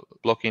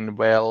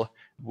well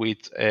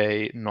with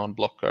a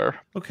non-blocker.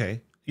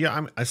 Okay.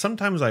 Yeah,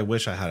 sometimes I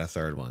wish I had a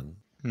third one.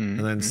 And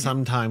then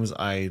sometimes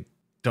I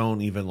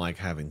don't even like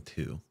having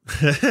 2.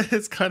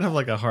 It's kind of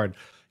like a hard,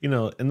 in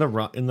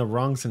the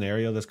wrong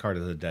scenario, this card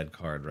is a dead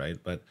card, right?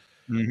 But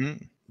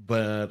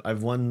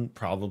I've won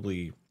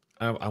probably,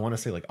 I want to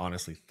say like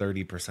honestly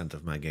 30%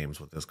 of my games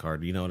with this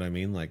card. You know what I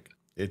mean? Like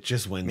it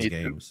just wins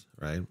games,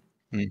 right?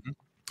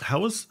 How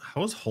was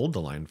Hold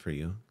the Line for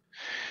you?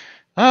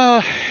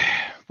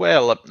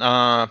 Well,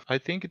 I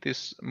think it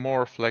is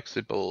more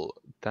flexible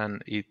than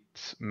it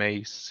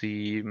may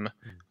seem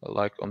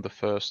like on the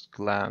first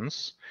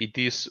glance. It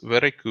is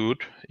very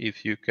good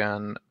if you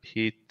can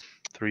hit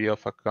 3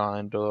 of a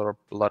kind or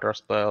ladder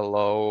spell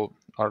low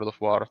Art of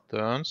War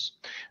turns.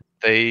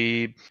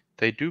 They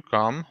do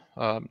come,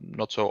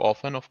 not so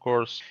often, of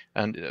course,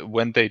 and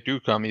when they do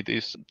come,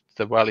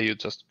 the value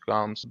just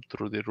comes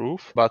through the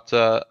roof. But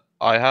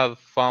I have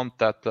found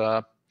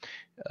that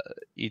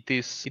it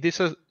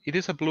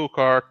is a blue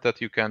card that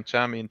you can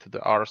jam into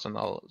the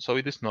arsenal, so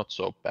it is not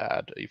so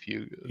bad if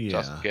you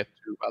just get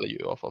 2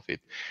 value off of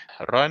it.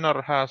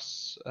 Rhinar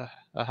has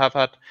have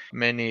had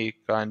many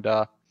kind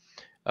of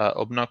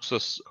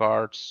obnoxious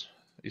cards,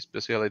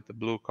 especially the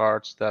blue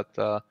cards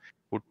that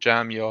would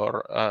jam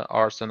your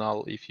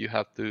arsenal if you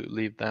have to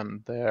leave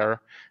them there.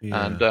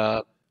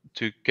 And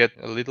to get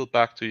a little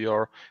back to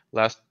your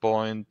last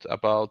point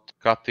about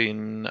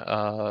cutting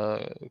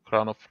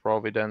Crown of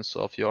Providence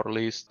of your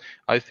list,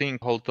 I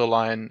think Hold the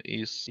Line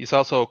is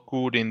also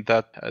good in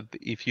that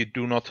if you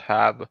do not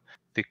have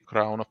the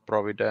Crown of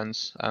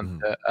Providence and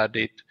the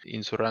added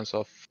insurance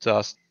of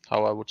just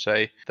how I would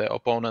say the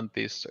opponent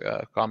is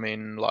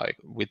coming like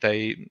with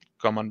a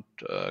command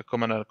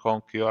and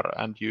conquer,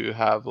 and you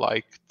have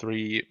like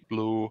 3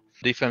 blue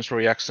defense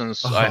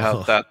reactions. I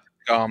have that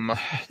come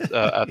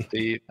at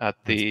the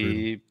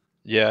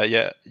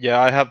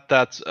I have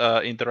that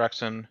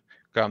interaction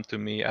come to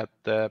me at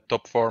the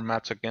top 4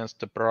 match against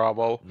the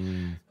Bravo,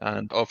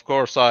 and of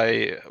course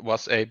I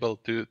was able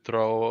to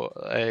throw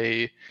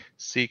a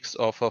 6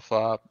 off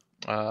of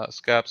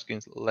scab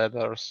skins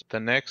leathers the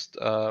next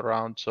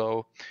round,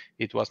 so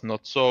it was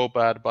not so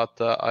bad. But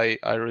I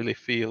really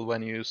feel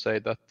when you say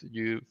that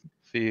you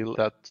feel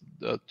that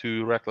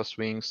 2 reckless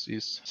wings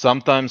is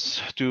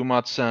sometimes too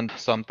much and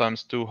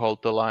sometimes 2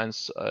 hold the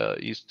lines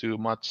is too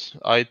much.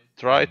 I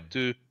tried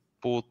to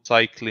put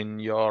cycling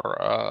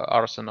your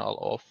arsenal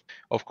off.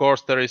 Of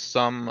course, there is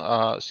some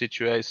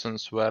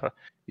situations where,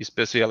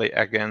 especially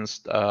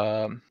against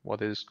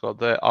what is called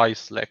the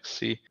ice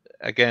lexi,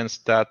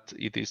 against that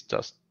it is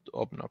just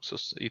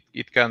obnoxious.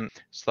 It can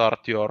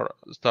start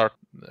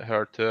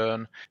her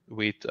turn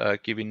with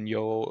giving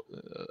you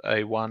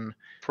a 1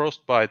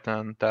 frostbite,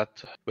 and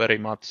that very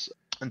much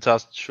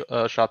just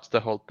shuts the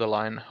hold the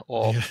line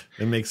off.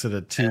 Yeah, it makes it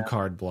a 2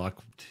 card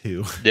block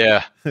too.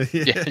 Yeah.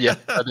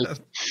 That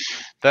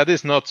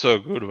is not so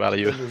good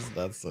value. That is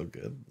not so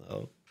good.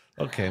 Oh.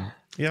 Okay.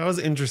 Yeah, I was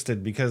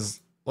interested because,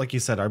 like you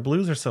said, our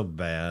blues are so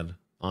bad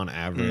on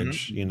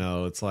average. You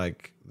know, it's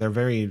like they're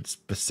very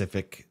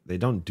specific. They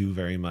don't do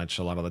very much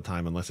a lot of the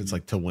time unless it's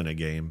like to win a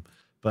game.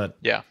 But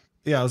yeah,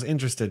 I was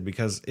interested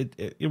because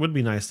it would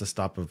be nice to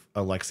stop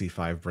a Lexi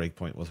 5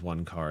 breakpoint with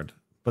 1 card.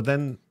 But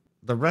then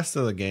the rest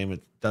of the game,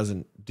 it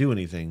doesn't do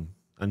anything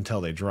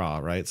until they draw,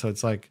 right? So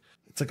it's like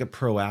a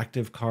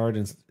proactive card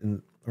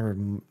or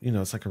you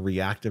know, it's like a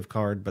reactive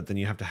card, but then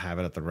you have to have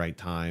it at the right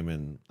time,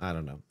 and I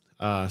don't know.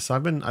 So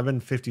I've been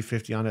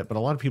 50-50 on it, but a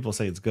lot of people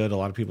say it's good. A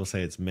lot of people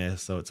say it's meh.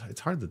 So it's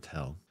hard to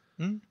tell.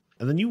 And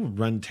then you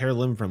run Tear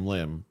Limb from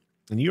Limb,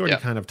 and you already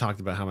kind of talked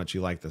about how much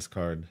you like this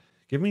card.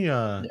 Give me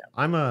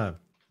I'm a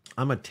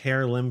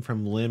Tear Limb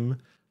from Limb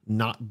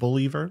not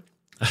believer.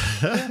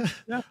 A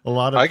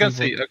lot of I can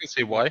see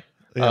why.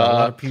 Yeah, a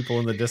lot of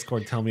people in the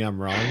Discord tell me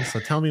I'm wrong. So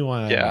tell me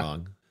why I'm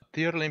wrong.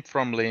 Tear Limb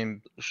from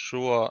Limb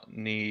sure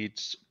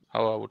needs,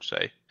 how I would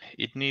say,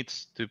 it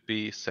needs to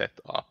be set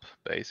up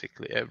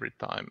basically every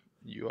time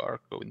you are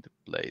going to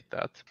play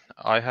that.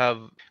 I have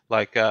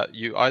like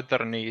you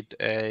either need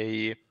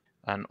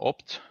an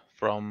opt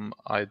from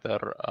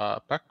either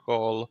back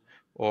call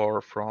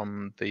or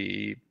from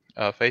the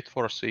Fate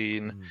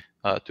Foreseen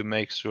to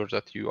make sure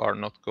that you are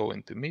not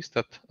going to miss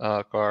that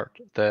card,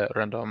 the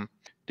random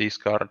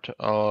discard,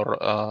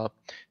 or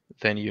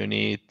then you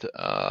need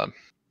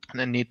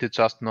to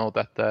just know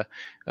that the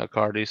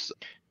card is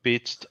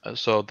pitched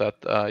so that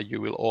you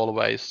will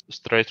always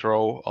straight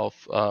row of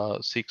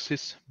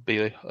 6s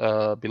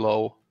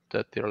below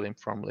the Tear Limb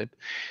from Limb.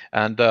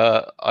 And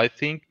I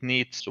think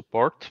needs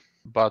support,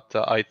 but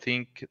I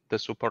think the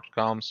support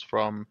comes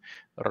from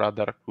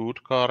rather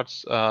good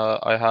cards.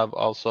 I have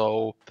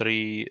also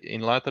 3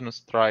 Enlightened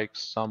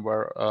Strikes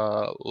somewhere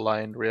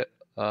lying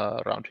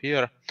around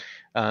here,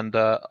 and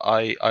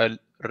I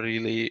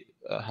really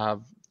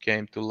have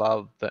came to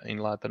love the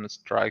Enlightened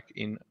Strike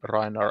in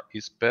Rhinar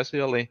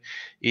especially.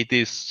 It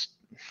is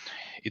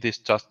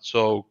just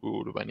so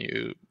good when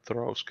you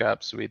throw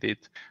scabs with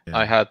it.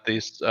 I had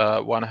this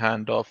one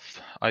hand of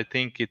I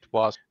think it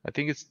was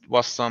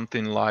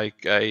something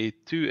like a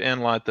 2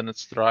 Enlightened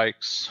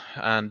Strikes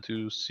and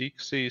 2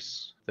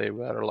 6s. They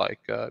were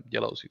like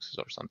yellow 6s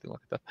or something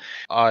like that.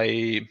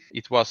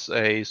 It was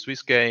a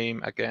Swiss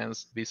game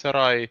against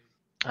Viserai,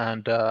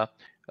 and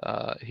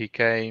he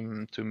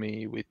came to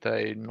me with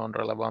a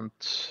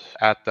non-relevant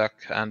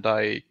attack, and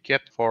I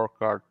kept 4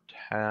 card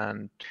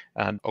hand,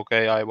 and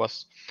okay, I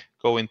was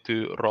going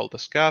to roll the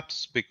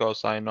scabs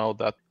because I know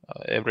that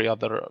every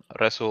other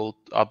result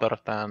other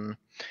than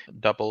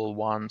double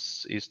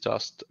ones is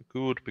just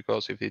good,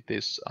 because if it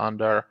is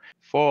under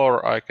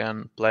 4 I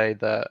can play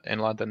the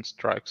Enlightened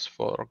Strikes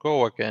for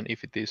go again.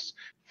 If it is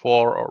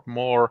 4 or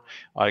more,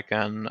 I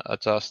can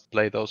just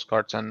play those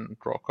cards and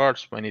draw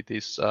cards when it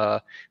is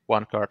 1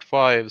 card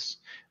 5s,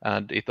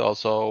 and it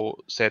also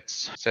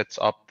sets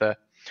up the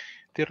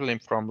Tear Limb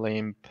from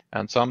Limb,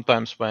 and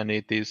sometimes when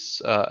it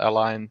is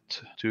aligned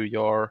to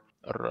your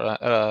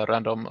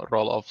random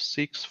roll of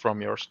 6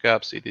 from your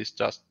scabs, it's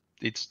just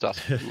good.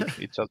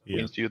 It just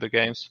wins you the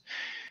games.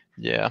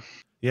 Yeah.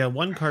 Yeah,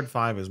 1 card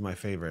 5 is my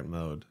favorite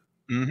mode.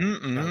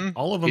 Mm-hmm.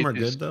 All of them are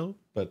good though,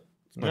 but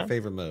it's my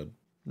favorite mode.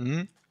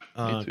 Mm-hmm.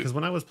 Because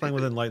when I was playing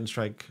with Enlightened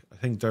Strike, I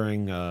think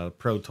during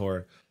Pro Tour,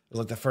 it was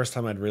like the first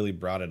time I'd really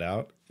brought it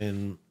out.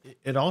 And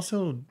it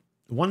also,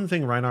 one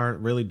thing Rhinar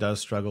really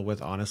does struggle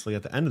with, honestly,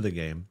 at the end of the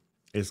game,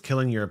 is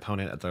killing your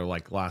opponent at their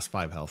like last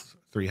 5 health,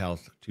 3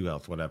 health, 2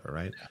 health, whatever,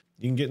 right? Yeah.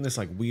 You can get in this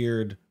like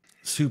weird,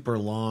 super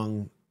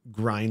long,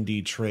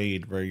 grindy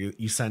trade where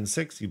you send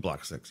 6, you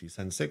block 6, you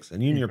send 6,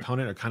 and you and your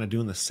opponent are kind of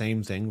doing the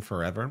same thing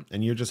forever.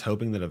 And you're just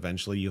hoping that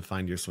eventually you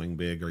find your swing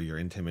big or your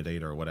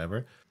intimidate or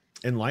whatever.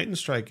 Enlightened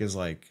Strike is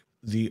like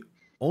the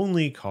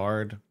only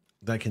card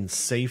that can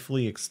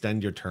safely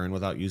extend your turn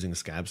without using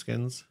scab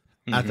skins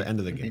at the end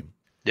of the game.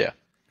 Yeah,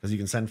 because you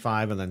can send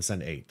 5 and then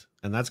send 8,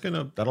 and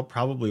that'll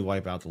probably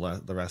wipe out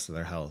the rest of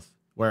their health.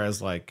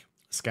 Whereas like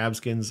scab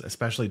skins,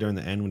 especially during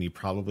the end when you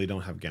probably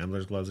don't have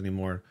gambler's gloves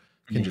anymore,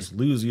 can just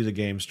lose you the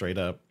game straight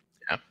up.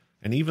 Yeah,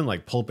 and even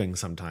like pulping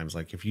sometimes,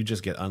 like if you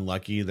just get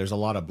unlucky, there's a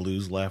lot of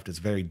blues left. It's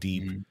very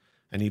deep,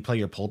 and you play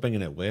your pulping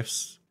and it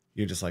whiffs.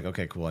 You're just like,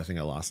 okay, cool. I think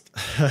I lost.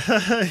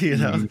 You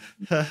know.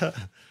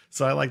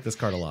 So I like this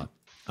card a lot.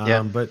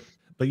 But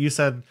you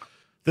said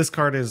this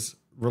card is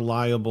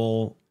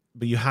reliable,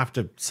 but you have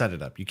to set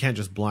it up. You can't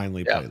just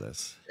blindly play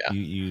this.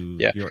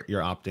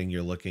 You're opting,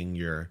 you're looking,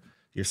 you're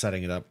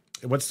setting it up.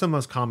 What's the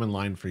most common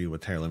line for you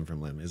with tear limb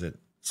from limb? Is it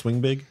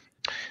swing big?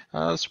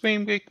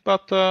 Swing big,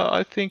 but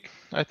I think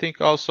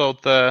also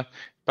the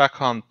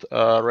backhand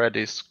red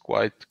is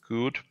quite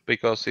good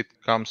because it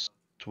comes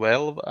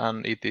 12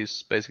 and it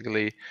is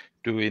basically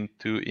doing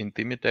 2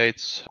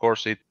 intimidates. Of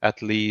course, it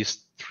at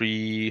least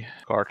 3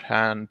 card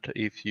hand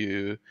if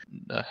you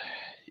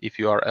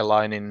are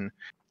aligning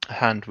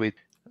hand with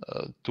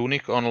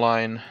Tunic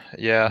online.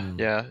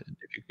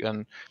 If you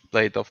can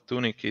play it off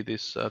Tunic, it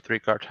is a 3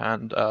 card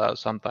hand.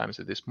 Sometimes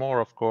it is more,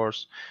 of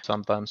course.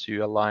 Sometimes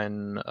you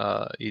align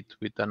it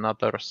with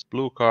another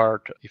blue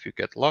card if you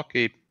get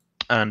lucky,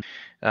 and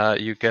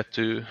you get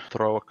to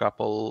throw a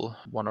couple,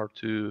 1 or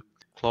 2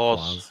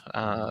 claws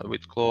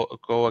with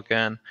go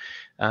again,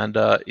 and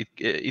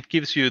it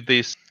gives you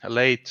this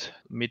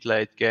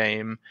mid-late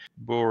game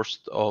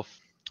burst of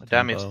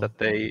damage that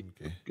they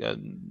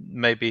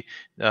maybe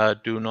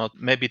do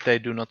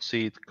not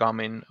see it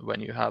coming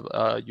when you have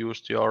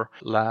used your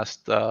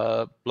last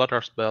Blood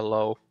Rush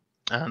Bellow,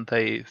 and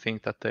they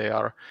think that they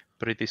are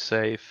pretty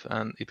safe,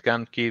 and it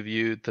can give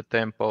you the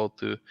tempo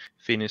to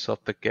finish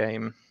off the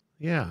game.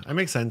 Yeah, that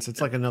makes sense.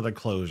 It's like another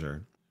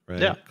closure, right?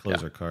 Yeah,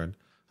 closure card.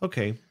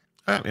 Okay,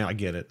 I mean, I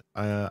get it.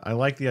 I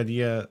like the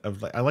idea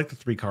of I like the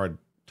 3 card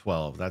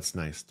 12. That's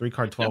nice. 3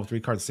 card 12,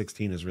 3 card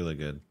 16 is really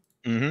good.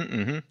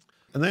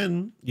 And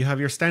then you have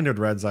your standard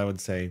reds, I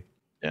would say.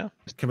 Yeah.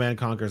 Command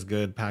Conquer's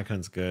good. Pack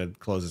Hunt's good.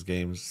 Closes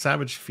games.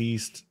 Savage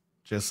Feast,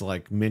 just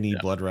like mini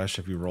Blood Rush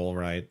if you roll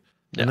right.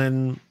 And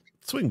then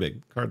Swing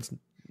Big. Cards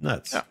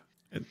nuts.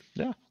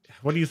 Yeah.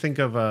 What do you think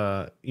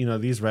of,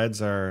 these reds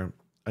are,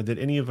 did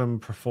any of them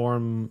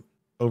perform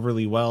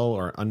overly well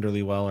or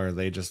underly well, or are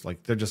they just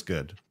like, they're just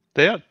good?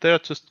 They're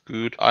just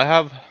good. I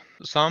have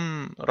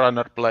some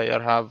runner player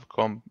have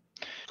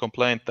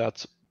complained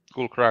that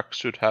Skullcrack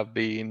should have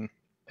been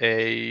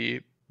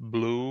a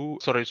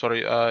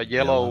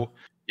yellow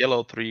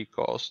 3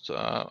 cost.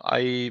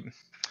 I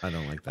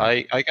don't like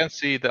that. I can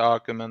see the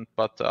argument,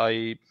 but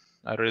I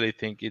really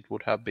think it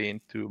would have been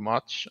too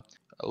much.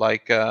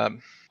 Like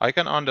I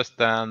can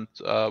understand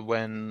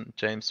when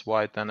James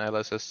White and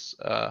LSS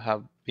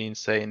have been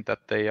saying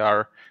that they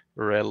are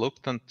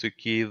reluctant to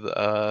give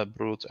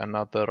Brute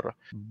another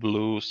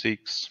blue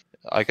 6.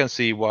 I can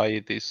see why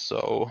it is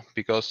so,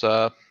 because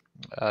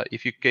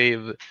if you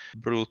give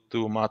Brute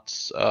too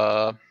much,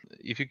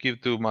 if you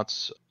give too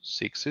much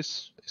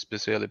 6s,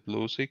 especially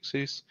blue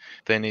 6s,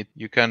 then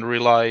you can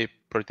rely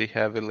pretty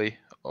heavily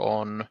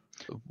on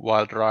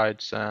wild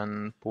rides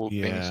and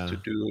pulpings to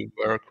do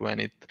work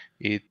when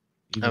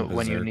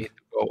when you need to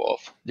go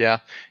off.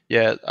 I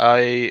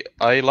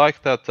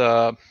like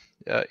that.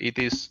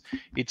 It's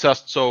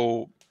just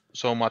so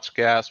much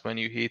gas when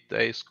you hit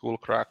a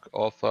Skullcrack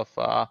off of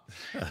I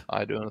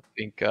don't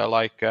think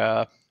like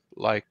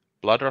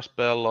Blood Rush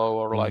Bellow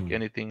or like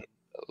anything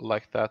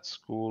like that.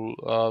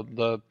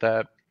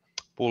 The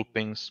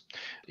pulpings,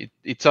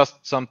 it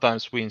just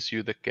sometimes wins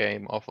you the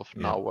game off of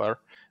nowhere,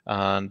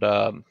 and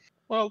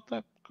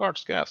that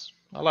card's gas.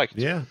 I like it.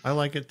 Yeah, I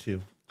like it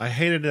too. I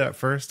hated it at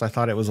first. I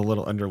thought it was a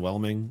little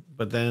underwhelming,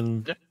 but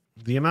then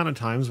the amount of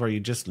times where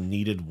you just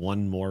needed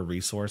one more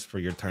resource for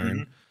your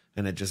turn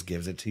and it just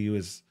gives it to you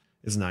is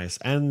nice.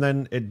 And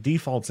then it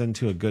defaults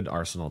into a good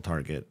arsenal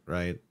target,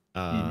 right?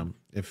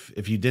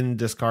 If you didn't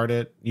discard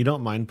it, you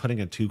don't mind putting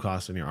a 2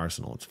 cost in your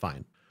arsenal. It's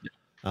fine.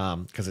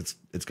 Because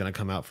it's going to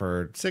come out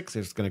for 6.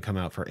 It's going to come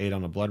out for 8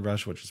 on a Blood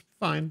Rush, which is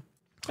fine.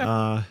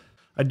 I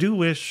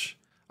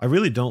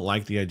really don't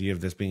like the idea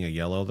of this being a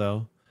yellow,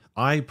 though.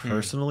 I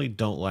personally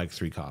don't like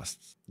 3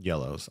 costs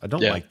yellows. I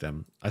don't like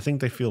them. I think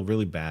they feel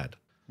really bad.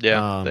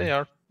 Yeah, they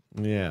are.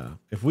 Yeah.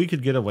 If we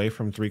could get away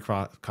from 3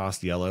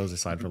 cost yellows,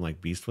 aside from like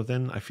Beast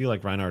Within, I feel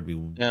like Rhinar would be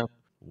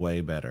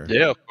way better.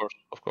 Yeah,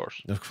 of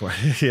course. Of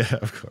course. Yeah,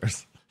 of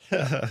course.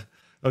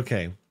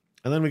 Okay.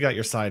 And then we got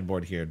your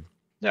sideboard here.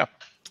 Yeah.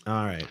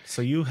 All right.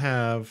 So you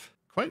have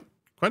quite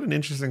an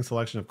interesting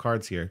selection of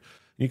cards here.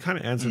 You kind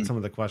of answered some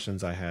of the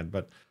questions I had,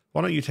 but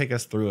why don't you take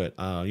us through it?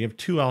 You have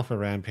 2 Alpha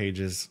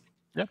Rampages.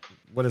 Yeah.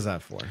 What is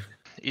that for?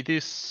 It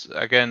is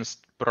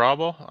against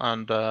Bravo,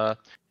 and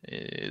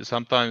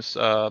sometimes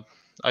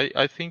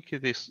I think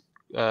it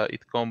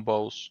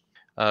combos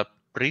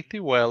pretty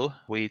well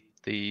with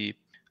the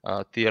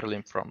tier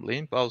limp from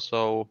limp.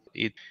 Also,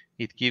 it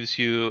gives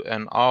you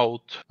an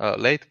out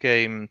late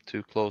game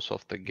to close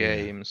off the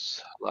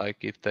games. Like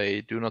if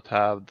they do not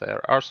have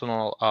their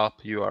arsenal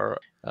up, you are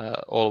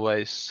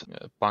always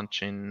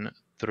punching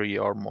 3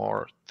 or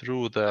more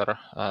through their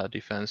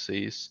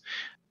defenses.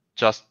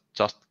 Just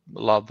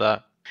love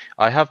that.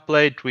 I have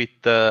played with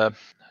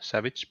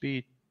Savage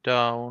Speed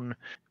down,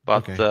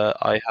 but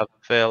I have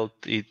felt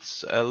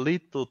it's a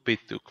little bit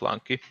too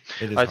clunky.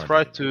 It is I hard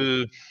tried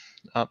to,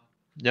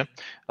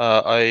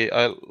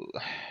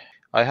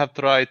 I have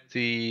tried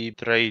the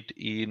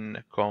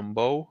trade-in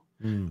combo,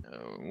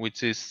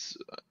 which is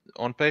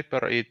on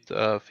paper it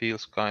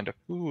feels kind of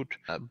good,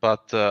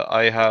 but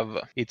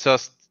it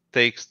just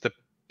takes the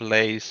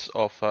place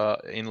of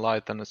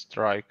Enlightened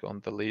Strike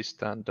on the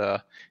list, and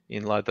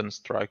Enlightened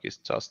Strike is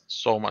just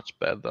so much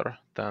better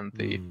than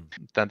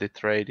the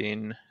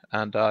trade-in,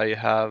 and I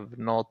have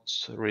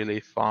not really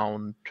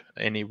found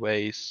any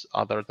ways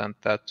other than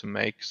that to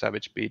make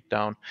Savage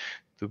Beatdown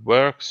to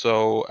work.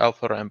 So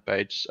Alpha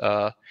Rampage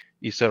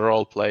is a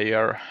role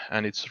player,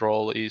 and its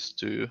role is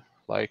to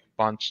like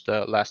punch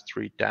the last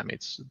 3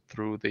 damage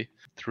through the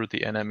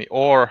enemy,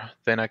 or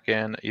then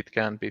again it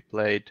can be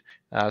played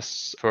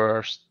as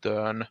first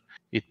turn.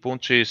 It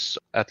punches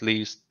at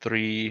least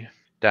 3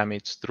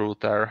 damage through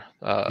their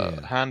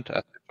hand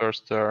at the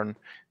first turn,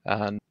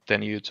 and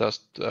then you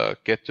just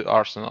get to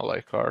arsenal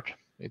a card.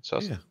 It's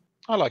just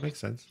I like Makes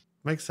sense.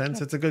 Makes sense.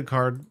 Yeah. It's a good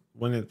card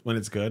when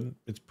it's good.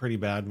 It's pretty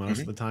bad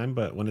most of the time,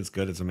 but when it's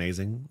good, it's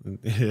amazing.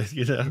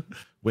 You know,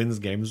 wins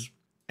games.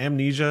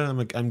 Amnesia.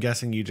 I'm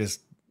guessing you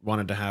just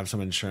wanted to have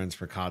some insurance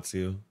for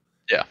Katsu.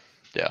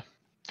 Yeah.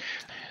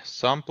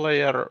 Some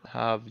player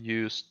have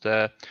used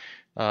the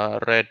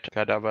red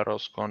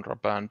Cadaverous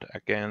Contraband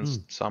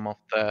against some of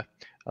the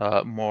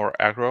more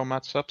aggro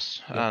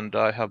matchups, and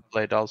I have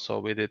played also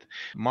with it.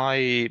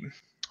 My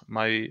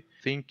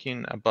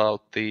thinking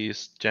about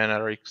these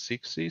generic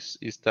 6s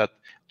is that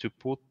to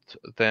put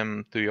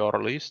them to your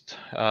list,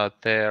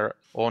 their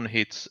on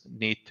hits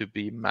need to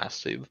be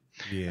massive.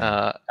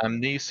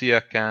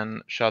 Amnesia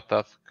can shut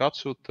off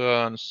Katsu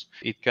turns.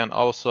 It can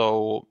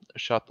also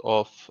shut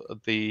off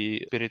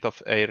the Spirit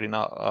of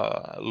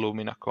Eirina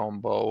Lumina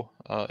combo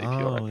if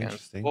you're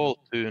against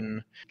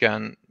Voltun.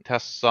 It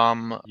has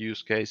some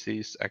use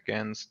cases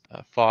against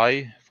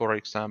Fi. For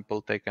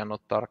example, they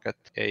cannot target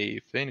a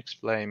Phoenix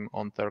Flame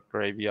on their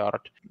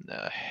graveyard.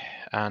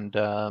 And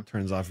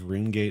turns off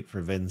Runegate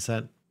for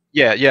Vincent.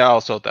 Yeah,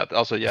 also that.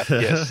 Also, yes.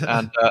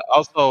 And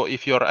also,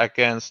 if you're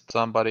against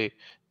somebody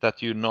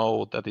that you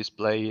know that is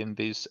playing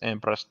this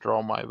Empress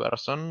Draw My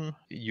version,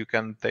 you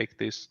can take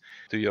this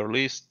to your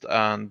list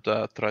and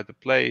try to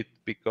play it,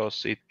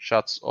 because it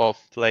shuts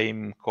off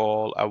Flame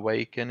Call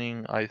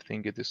Awakening, I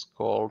think it is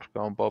called,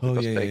 combo,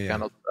 because they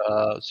cannot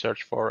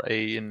search for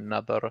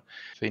another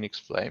Phoenix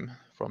Flame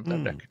from their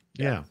deck.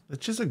 Yeah,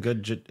 it's just a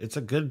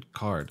good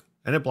card,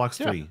 and it blocks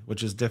 3,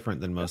 which is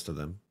different than most of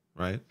them,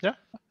 right? Yeah.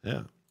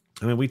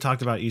 I mean, we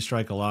talked about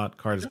E-Strike a lot.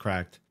 Card is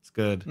cracked. It's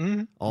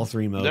good. All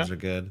 3 modes are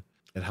good.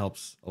 It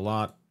helps a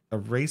lot.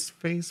 Erase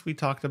Face we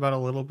talked about a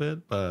little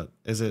bit, but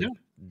is it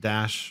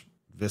Dash,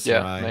 Viserai?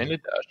 Yeah, mainly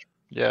Dash.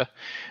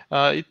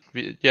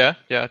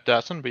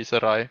 Dash and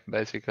Viserai,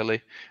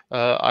 basically.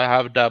 I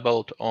have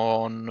dabbled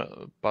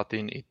on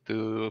putting it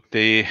to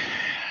the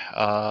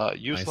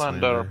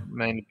Iyslander,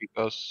 mainly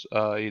because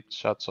it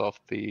shuts off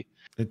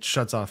It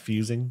shuts off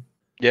fusing?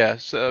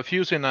 Yes,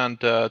 fusing and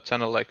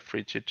channel like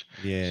Frigid.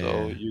 Yeah.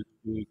 So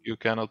you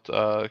cannot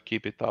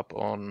keep it up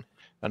on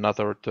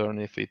another turn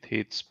if it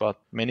hits, but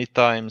many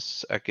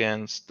times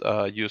against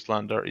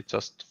Iyslander it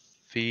just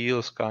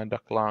feels kind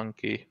of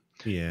clunky.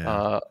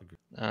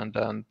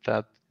 And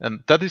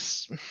that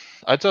is,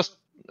 I just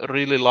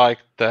really like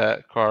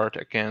the card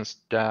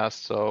against Dash,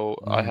 so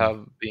I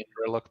have been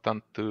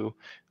reluctant to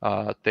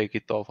take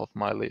it off of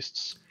my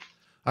lists.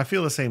 I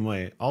feel the same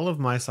way. All of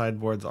my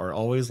sideboards are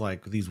always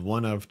like these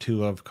 1 of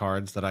 2 of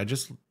cards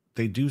that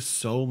they do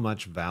so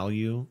much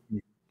value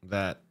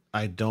that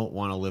I don't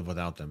want to live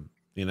without them.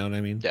 You know what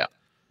I mean?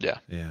 Yeah.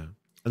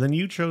 And then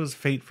you chose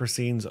Fate for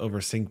Scenes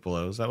over Sync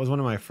Blows. That was one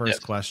of my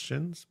first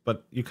questions,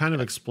 but you kind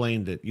of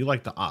explained it. You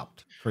like to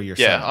opt for your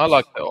setups. I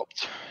like the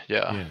opt.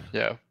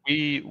 Yeah.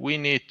 We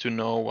need to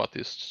know what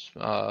is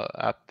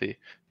at the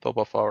top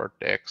of our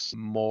decks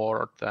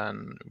more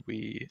than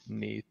we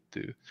need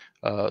to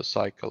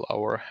cycle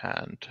our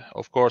hand.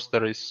 Of course,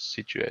 there is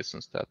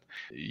situations that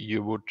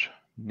you would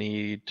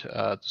need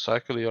to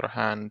cycle your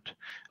hand,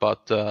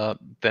 but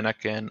then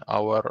again,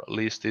 our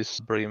list is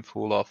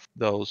brimful of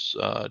those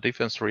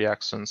defense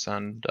reactions,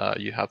 and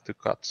you have to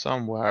cut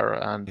somewhere.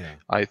 And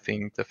I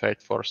think the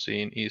Fate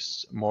Foreseen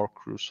is more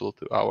crucial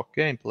to our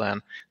game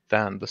plan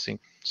than the Sig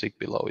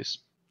Below is.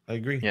 I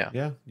agree.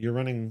 Yeah, you're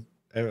running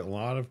a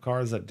lot of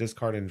cards that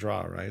discard and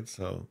draw, right?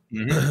 So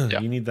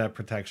you need that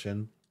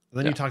protection. And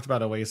then you talked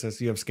about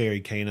Oasis. You have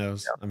Scary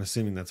Kanos. I'm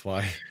assuming that's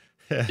why.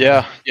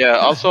 yeah.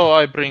 Also,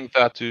 I bring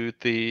that to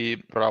the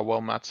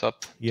Bravo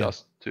matchup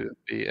just to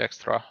be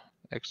extra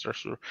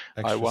sure.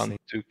 I want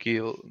to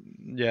kill.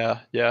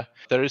 Yeah.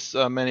 There is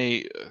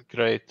many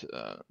great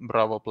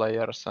Bravo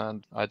players,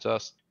 and I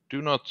just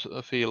do not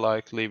feel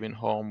like leaving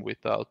home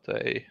without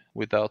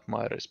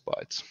my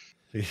respites.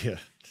 Yeah,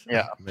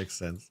 makes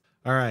sense.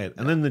 All right,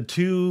 and then the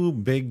two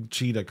big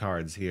cheetah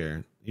cards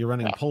here. You're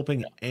running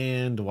Pulping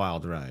and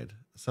Wild Ride.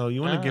 So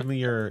you want to give me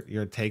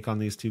your take on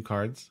these two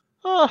cards?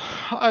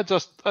 I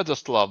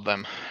just love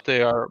them.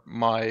 They're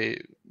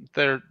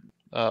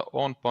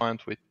on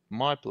point with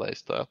my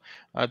playstyle.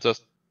 I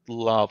just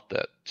love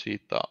that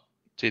cheetah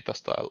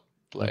style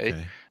play.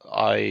 Okay.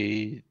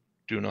 I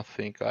do not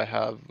think I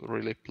have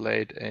really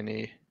played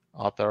any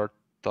other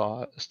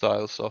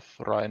styles of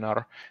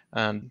Rhinar,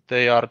 and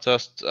they are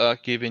just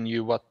giving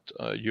you what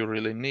you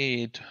really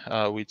need,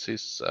 which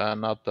is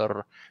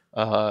another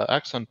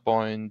action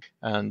point,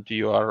 and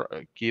you are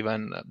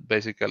given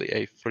basically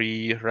a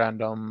free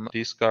random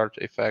discard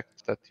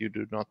effect that you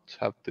do not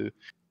have to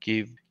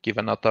give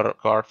another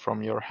card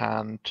from your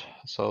hand,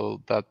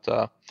 so that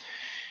of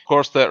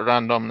course the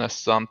randomness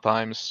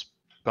sometimes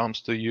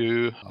comes to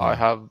you. I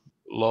have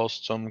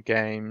lost some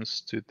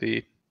games to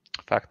the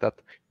fact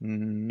that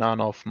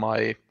none of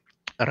my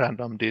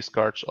random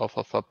discards of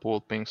a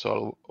Pulpings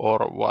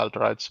or Wild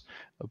Rides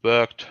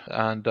worked,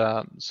 and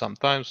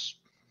sometimes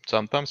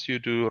you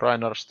do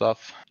Rhinar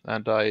stuff,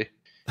 and I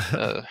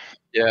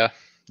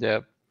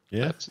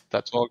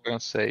that's all I can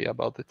say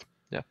about it.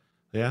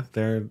 Yeah,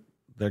 they're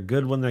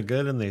good when they're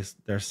good, and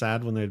they're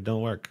sad when they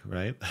don't work,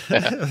 right?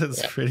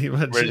 That's pretty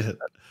much it.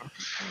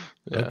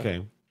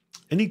 Okay.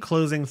 Any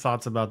closing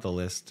thoughts about the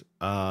list?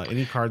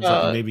 Any cards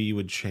that maybe you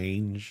would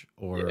change,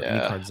 or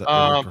any cards that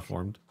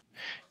overperformed?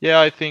 Yeah,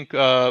 I think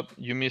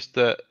you missed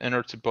the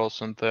energy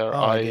potion there.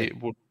 I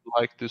would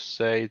like to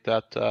say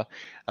that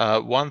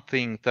one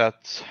thing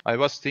that I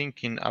was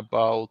thinking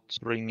about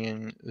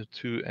bringing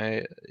two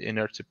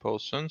energy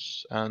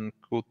potions and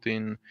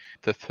putting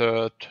the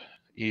third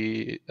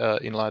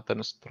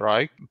Enlightened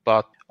Strike,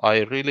 but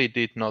I really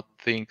did not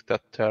think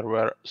that there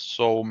were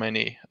so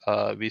many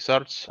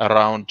wizards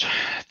around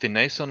the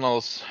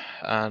nationals,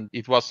 and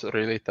it was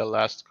really the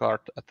last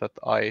card that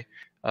I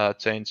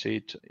changed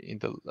it in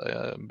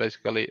the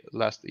basically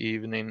last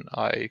evening.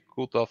 I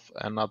cut off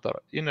another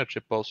energy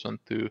potion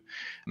to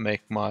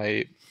make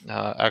my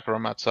aggro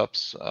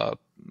matchups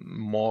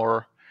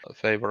more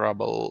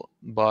favorable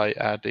by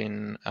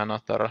adding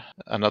another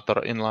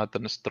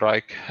Enlightened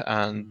Strike,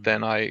 and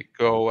then I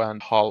go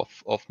and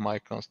half of my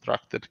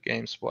constructed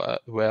games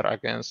were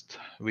against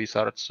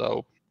wizards.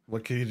 So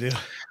what can you do?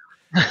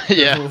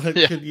 What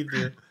can you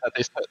do?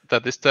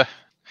 That is the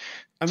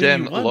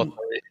gem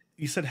lottery.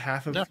 You said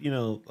half of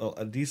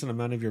a decent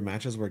amount of your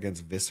matches were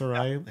against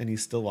Viserai, and you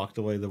still walked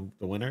away the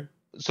winner.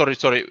 Sorry,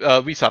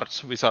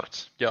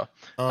 wizards. Yeah.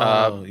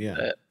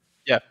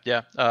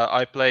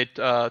 I played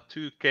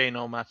 2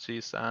 Kano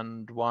matches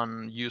and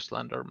 1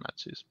 Uslander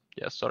matches.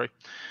 Yeah, sorry.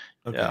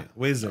 Okay,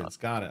 Wizards,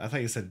 got it. I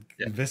thought you said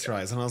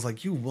Viserais, and I was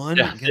like, you won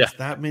against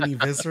that many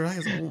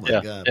Viserais? Oh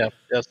my god.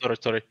 Yeah,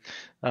 sorry.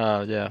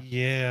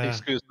 Yeah.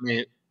 Excuse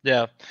me.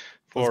 Yeah,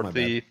 for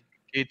the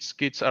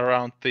kids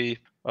around the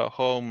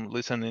home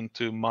listening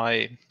to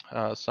my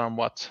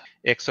somewhat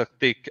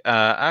exotic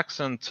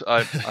accent,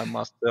 I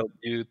must tell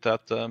you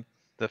that the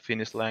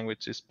Finnish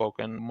language is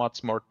spoken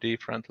much more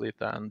differently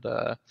than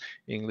the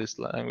English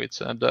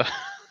language, and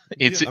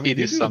you're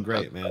doing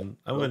great, man.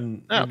 I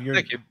wouldn't.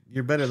 Thank you.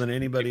 You're better than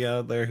anybody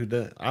out there who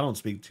does. I don't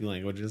speak 2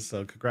 languages,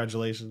 so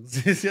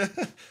congratulations.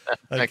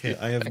 Okay,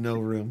 I have no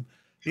room.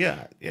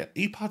 Yeah.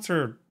 E-pots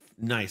are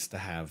nice to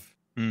have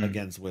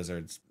against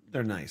wizards.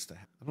 They're nice to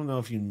have. I don't know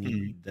if you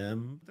need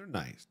them. They're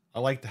nice. I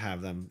like to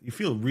have them. You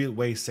feel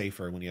way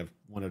safer when you have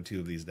 1 or 2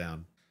 of these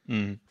down.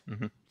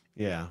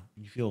 Yeah,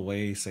 you feel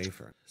way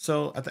safer.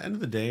 So at the end of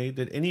the day,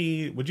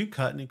 would you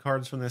cut any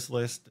cards from this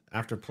list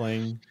after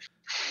playing?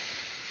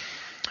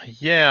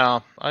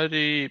 Yeah, I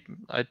do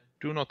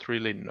not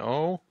really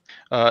know.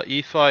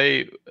 If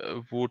I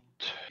would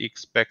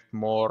expect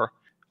more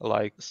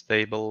like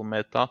stable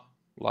meta,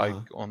 like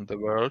on the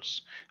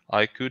worlds,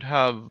 I could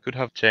have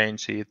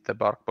changed the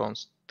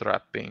Barkbones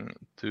trapping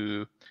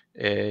to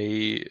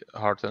a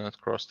hardened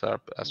cross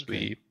trap as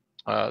we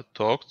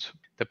talked.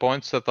 The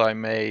points that I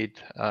made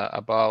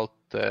about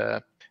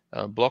the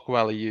block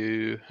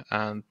value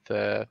and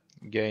the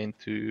gain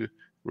to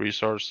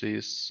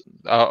resources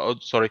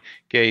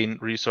gain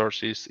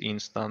resources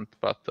instant,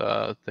 but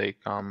they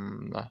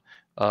come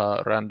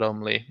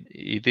randomly.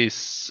 It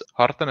is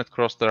Hartenet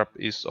Crosstrap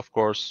is of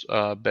course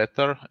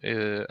better,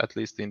 at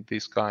least in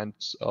these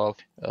kinds of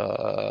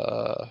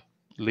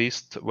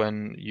list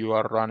when you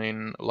are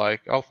running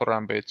like alpha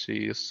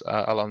rampages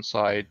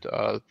alongside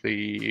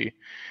the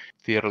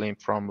tier limb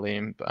from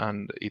limb,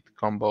 and it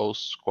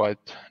combos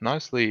quite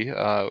nicely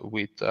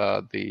with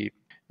the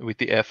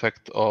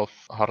effect of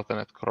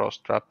Hartenet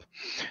Crosstrap.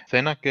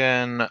 Then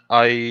again,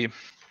 I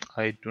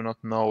do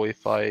not know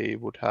if I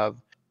would have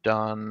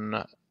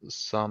done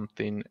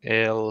something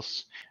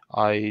else.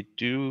 I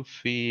do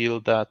feel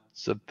that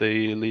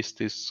the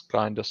list is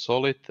kind of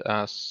solid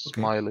as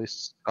my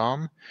lists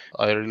come.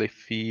 I really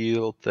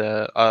feel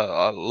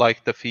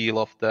like the feel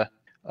of the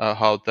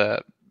how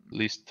the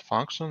list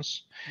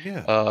functions.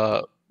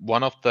 Yeah.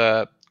 One of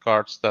the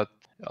cards that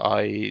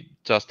I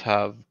just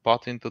have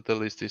put into the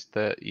list is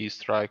the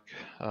E-Strike,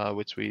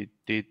 which we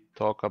did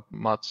talk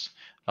much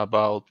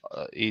about.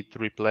 It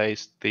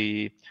replaced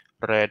the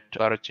red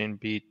Virgin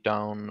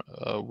Beatdown,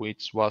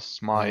 which was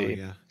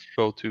my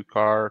go-to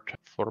card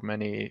for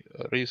many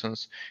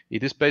reasons.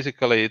 It is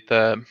basically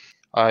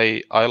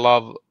I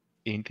love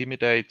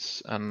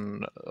Intimidates,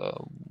 and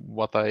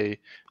what I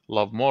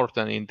love more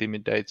than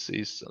Intimidates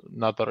is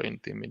another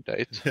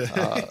Intimidate.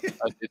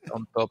 I did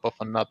on top of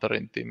another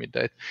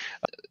Intimidate.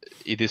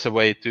 It is a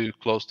way to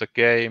close the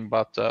game,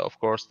 but of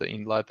course the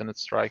Enlightened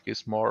Strike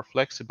is more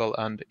flexible,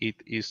 and it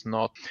is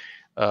not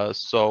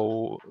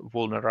so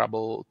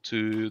vulnerable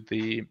to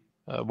the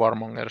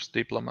warmonger's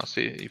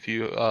diplomacy. If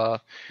you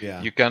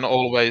you can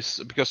always,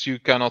 because you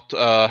cannot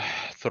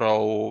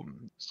throw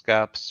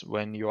scabs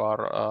when you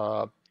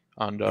are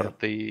under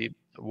the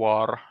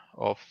war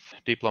of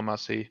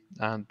diplomacy,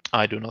 and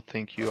I do not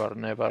think you are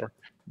never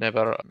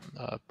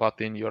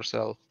putting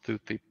yourself to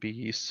the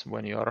piece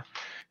when you are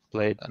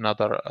played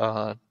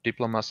another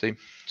diplomacy.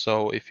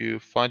 So if you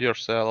find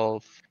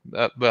yourself,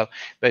 well,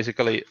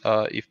 basically,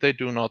 if they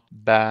do not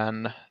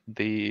ban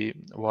the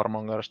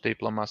warmonger's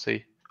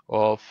diplomacy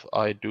off,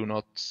 I do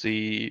not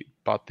see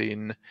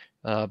putting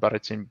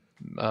Barretsin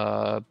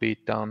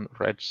beatdown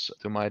reds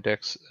to my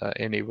decks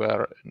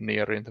anywhere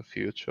near in the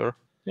future.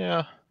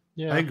 Yeah.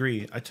 I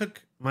agree. I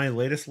took my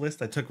latest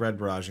list. I took red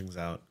barragings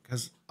out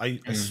because I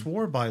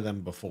swore by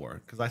them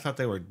before because I thought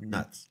they were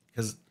nuts.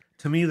 Because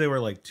to me they were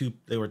like two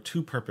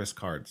purpose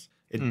cards.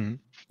 You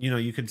know,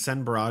 you could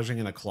send barraging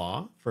in a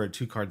claw for a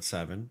 2-card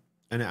 7,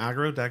 and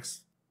aggro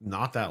decks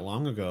not that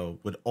long ago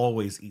would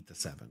always eat the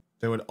 7.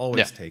 They would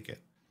always take it.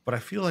 But I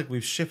feel like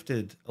we've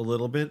shifted a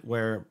little bit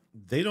where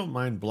they don't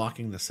mind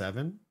blocking the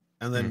 7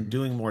 and then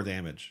doing more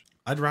damage.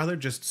 I'd rather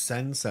just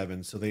send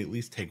 7 so they at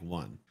least take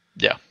 1.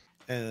 Yeah.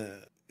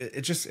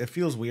 It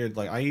feels weird.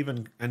 Like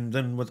and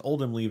then with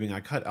Oldham leaving, I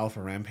cut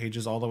Alpha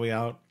Rampages all the way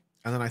out,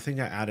 and then I think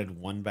I added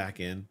 1 back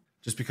in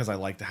just because I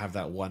like to have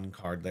that 1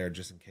 card there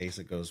just in case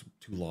it goes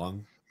too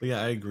long. But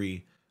yeah, I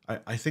agree.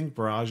 I think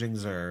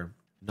barragings are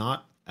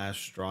not as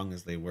strong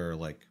as they were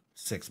like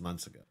 6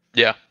 months ago.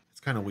 Yeah, it's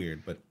kind of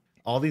weird, but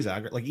all these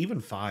like even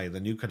Fi, the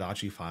new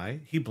Kodachi Fi,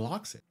 he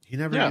blocks it. He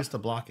never used to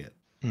block it,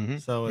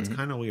 so it's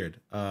kind of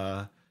weird.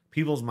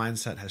 People's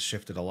mindset has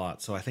shifted a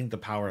lot, so I think the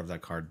power of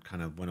that card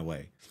kind of went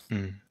away.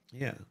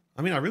 Yeah,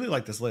 I mean, I really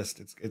like this list.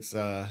 It's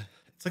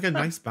like a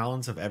nice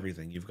balance of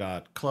everything. You've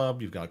got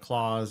club, you've got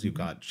claws, you've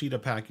got cheetah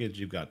package,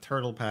 you've got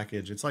turtle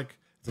package. It's a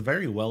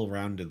very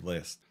well-rounded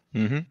list.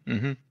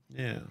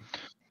 Yeah.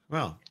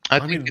 Well, I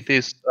think it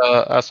is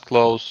as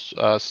close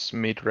as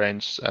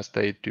mid-range as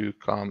they do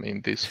come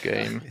in this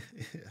game.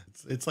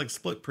 It's like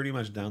split pretty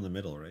much down the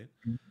middle, right?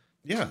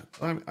 Yeah,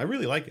 I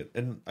really like it,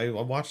 and I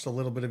watched a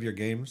little bit of your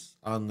games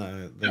on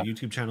the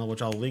YouTube channel,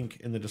 which I'll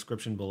link in the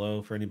description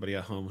below for anybody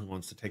at home who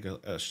wants to take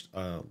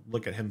a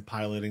look at him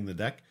piloting the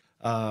deck.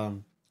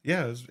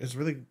 Yeah,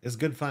 it's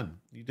good fun.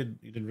 You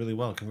did really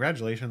well.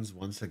 Congratulations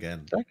once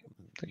again. Thank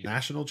you.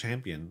 National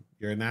champion.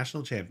 You're a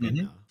national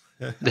champion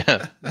now.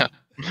 Yeah.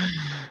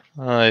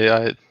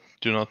 I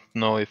do not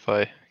know if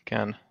I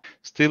can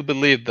still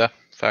believe the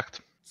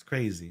fact. It's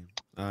crazy.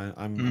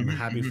 I'm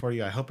happy for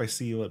you. I hope I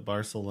see you at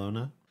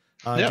Barcelona.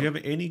 Do you have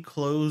any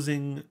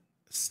closing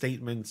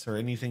statements or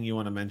anything you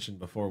want to mention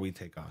before we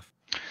take off?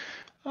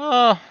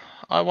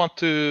 I want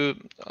to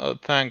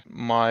thank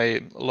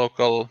my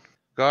local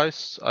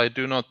guys. I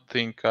do not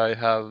think I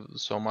have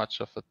so much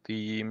of a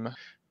team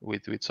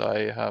with which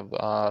I have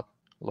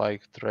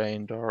like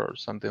trained or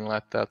something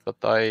like that, but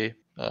I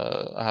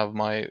have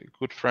my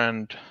good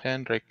friend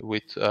Henrik,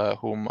 with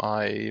whom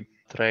I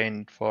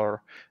trained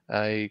for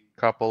a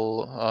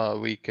couple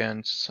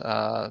weekends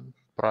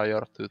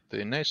prior to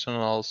the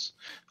nationals.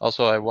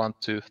 Also, I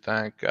want to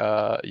thank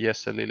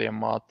Jesse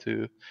Liljenmaa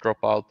to drop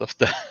out of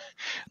the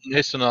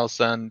nationals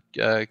and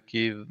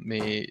give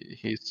me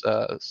his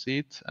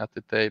seat at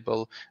the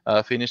table.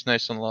 Finnish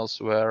nationals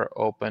were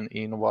open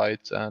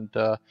invite, and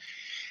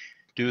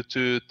due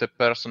to the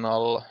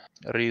personal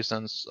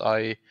reasons,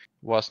 I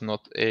was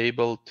not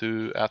able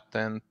to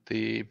attend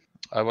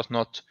I was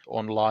not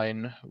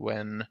online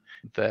when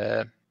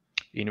the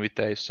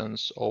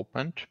invitations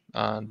opened,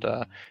 and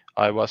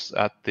I was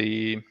at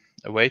the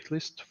wait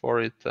list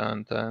for it,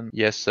 and then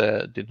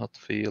Jesse did not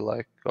feel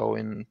like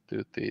going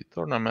to the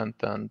tournament,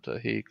 and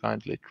he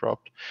kindly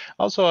dropped.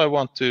 Also, I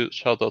want to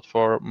shout out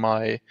for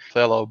my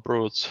fellow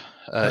brutes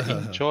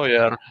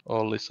enjoyer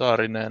Olli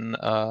Saarinen,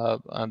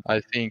 and I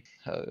think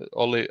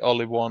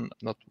Olli won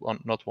not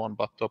one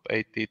but top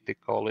 8 TT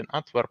call in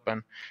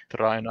Antwerpen,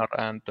 Rhinar,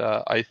 and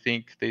I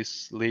think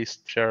this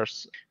list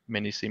shares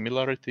many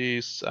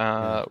similarities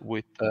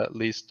with the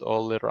list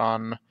Olli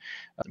ran,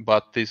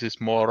 but this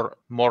is more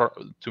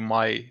to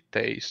my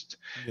taste.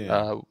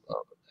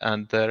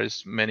 And there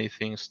is many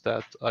things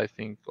that I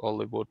think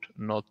Olli would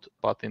not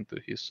put into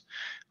his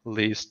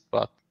list,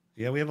 but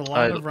yeah, we have a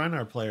lot of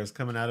Rhinar players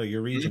coming out of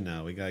your region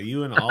now. We got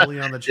you and Ollie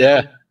on the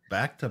channel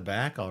back to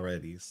back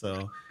already.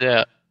 So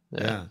yeah,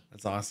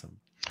 that's awesome.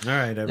 All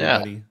right,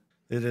 everybody.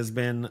 It has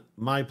been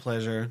my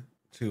pleasure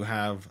to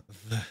have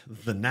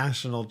the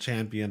national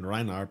champion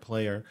Rhinar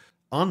player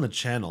on the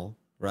channel,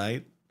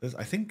 right?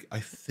 I think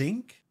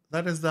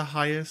that is the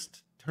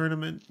highest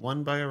tournament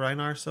won by a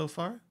Rhinar so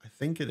far. I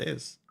think it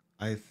is.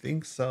 I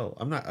think so.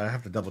 I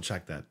have to double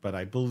check that, but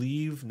I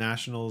believe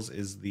Nationals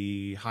is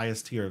the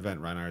highest tier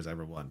event Rhinar has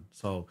ever won.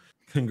 So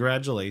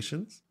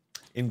congratulations.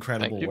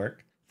 Incredible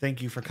work.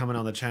 Thank you for coming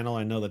on the channel.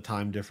 I know the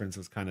time difference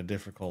was kind of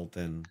difficult,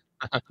 and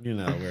you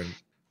know,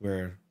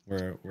 we're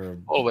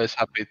always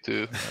happy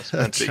to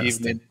spend the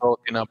evening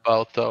talking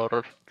about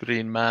our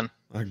green man.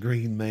 Our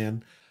green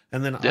man.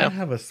 And then I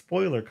have a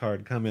spoiler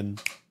card coming.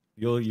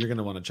 You're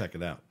gonna want to check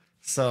it out.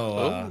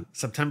 So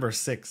September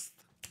 6th.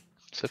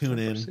 Tune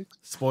in. 6th.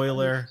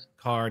 Spoiler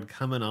card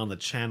coming on the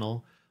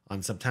channel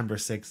on September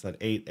 6th at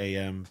 8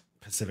 a.m.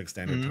 Pacific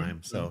Standard Time.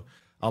 So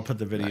I'll put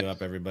the video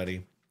up,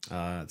 everybody.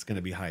 It's going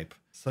to be hype.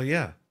 So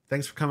yeah,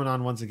 thanks for coming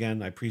on once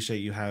again. I appreciate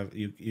you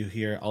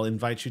here. I'll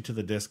invite you to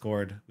the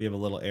Discord. We have a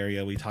little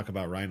area. We talk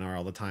about Rhinar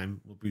all the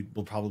time.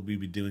 We'll probably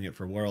be doing it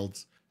for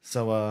Worlds.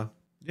 So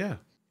yeah,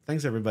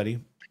 thanks everybody.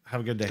 Have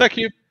a good day. Thank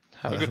you.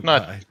 Have a good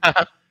night.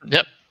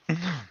 Yep.